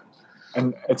throughout.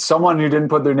 And it's someone who didn't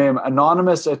put their name.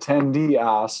 Anonymous attendee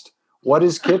asked, "What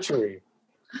is Kitchery?"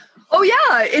 Oh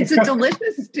yeah, it's a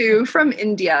delicious stew from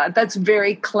India that's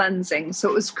very cleansing. So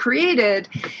it was created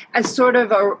as sort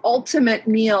of an ultimate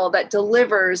meal that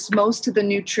delivers most of the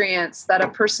nutrients that a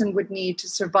person would need to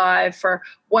survive for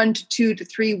 1 to 2 to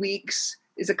 3 weeks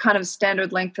is a kind of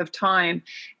standard length of time.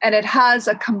 And it has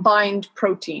a combined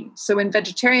protein. So in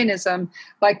vegetarianism,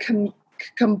 by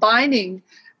combining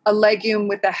a legume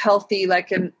with a healthy,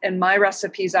 like in my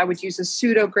recipes, I would use a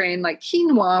pseudo grain like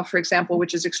quinoa, for example,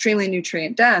 which is extremely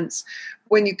nutrient dense.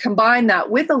 When you combine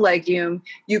that with a legume,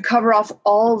 you cover off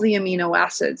all the amino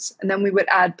acids. And then we would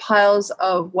add piles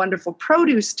of wonderful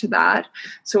produce to that.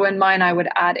 So in mine, I would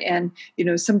add in,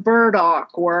 some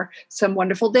burdock or some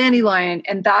wonderful dandelion,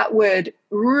 and that would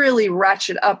really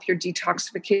ratchet up your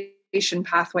detoxification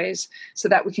pathways so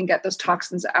that we can get those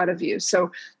toxins out of you.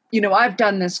 So I've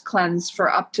done this cleanse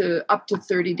for up to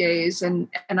 30 days, and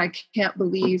I can't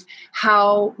believe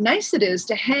how nice it is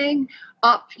to hang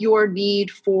up your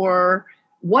need for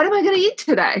what am I going to eat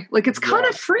today? Like, it's kind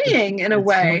of freeing in a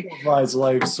way. It simplifies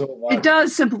life so much. It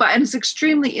does simplify, and it's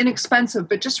extremely inexpensive.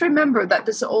 But just remember that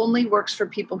this only works for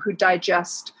people who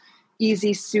digest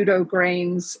easy pseudo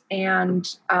grains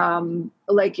and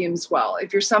legumes well.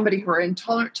 If you're somebody who are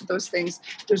intolerant to those things,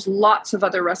 there's lots of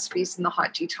other recipes in the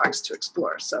Hot Detox to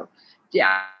explore. So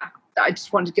yeah, I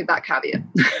just wanted to give that caveat.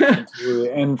 Absolutely.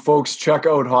 And folks, check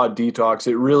out Hot Detox.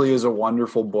 It really is a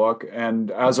wonderful book. And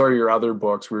as are your other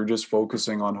books, we were just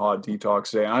focusing on Hot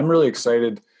Detox today. I'm really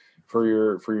excited for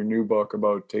your new book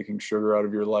about taking sugar out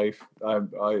of your life.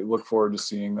 I look forward to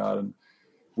seeing that and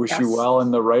wish you well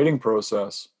in the writing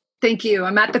process. Thank you.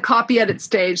 I'm at the copy edit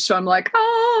stage, so I'm like,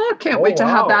 can't wait to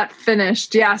have that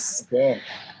finished. Yes.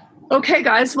 Okay,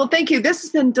 guys. Well, thank you. This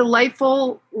has been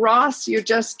delightful. Ross, you're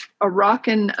just a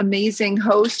rockin' amazing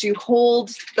host. You hold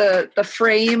the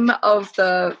frame of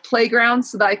the playground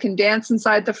so that I can dance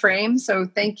inside the frame. So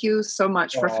thank you so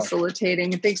much for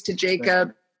facilitating. And thanks to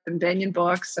Jacob and Banyan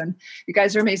Books. And you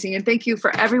guys are amazing. And thank you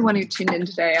for everyone who tuned in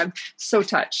today. I'm so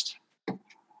touched.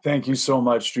 Thank you so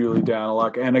much, Julie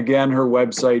Daniluk. And again, her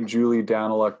website,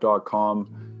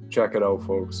 juliedaniluk.com. Check it out,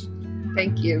 folks.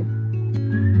 Thank you.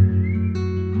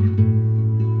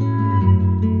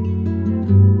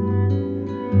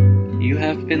 You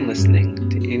have been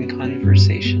listening to In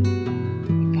Conversation,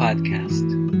 a podcast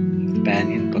of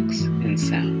Banyan Books in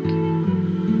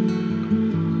Sound.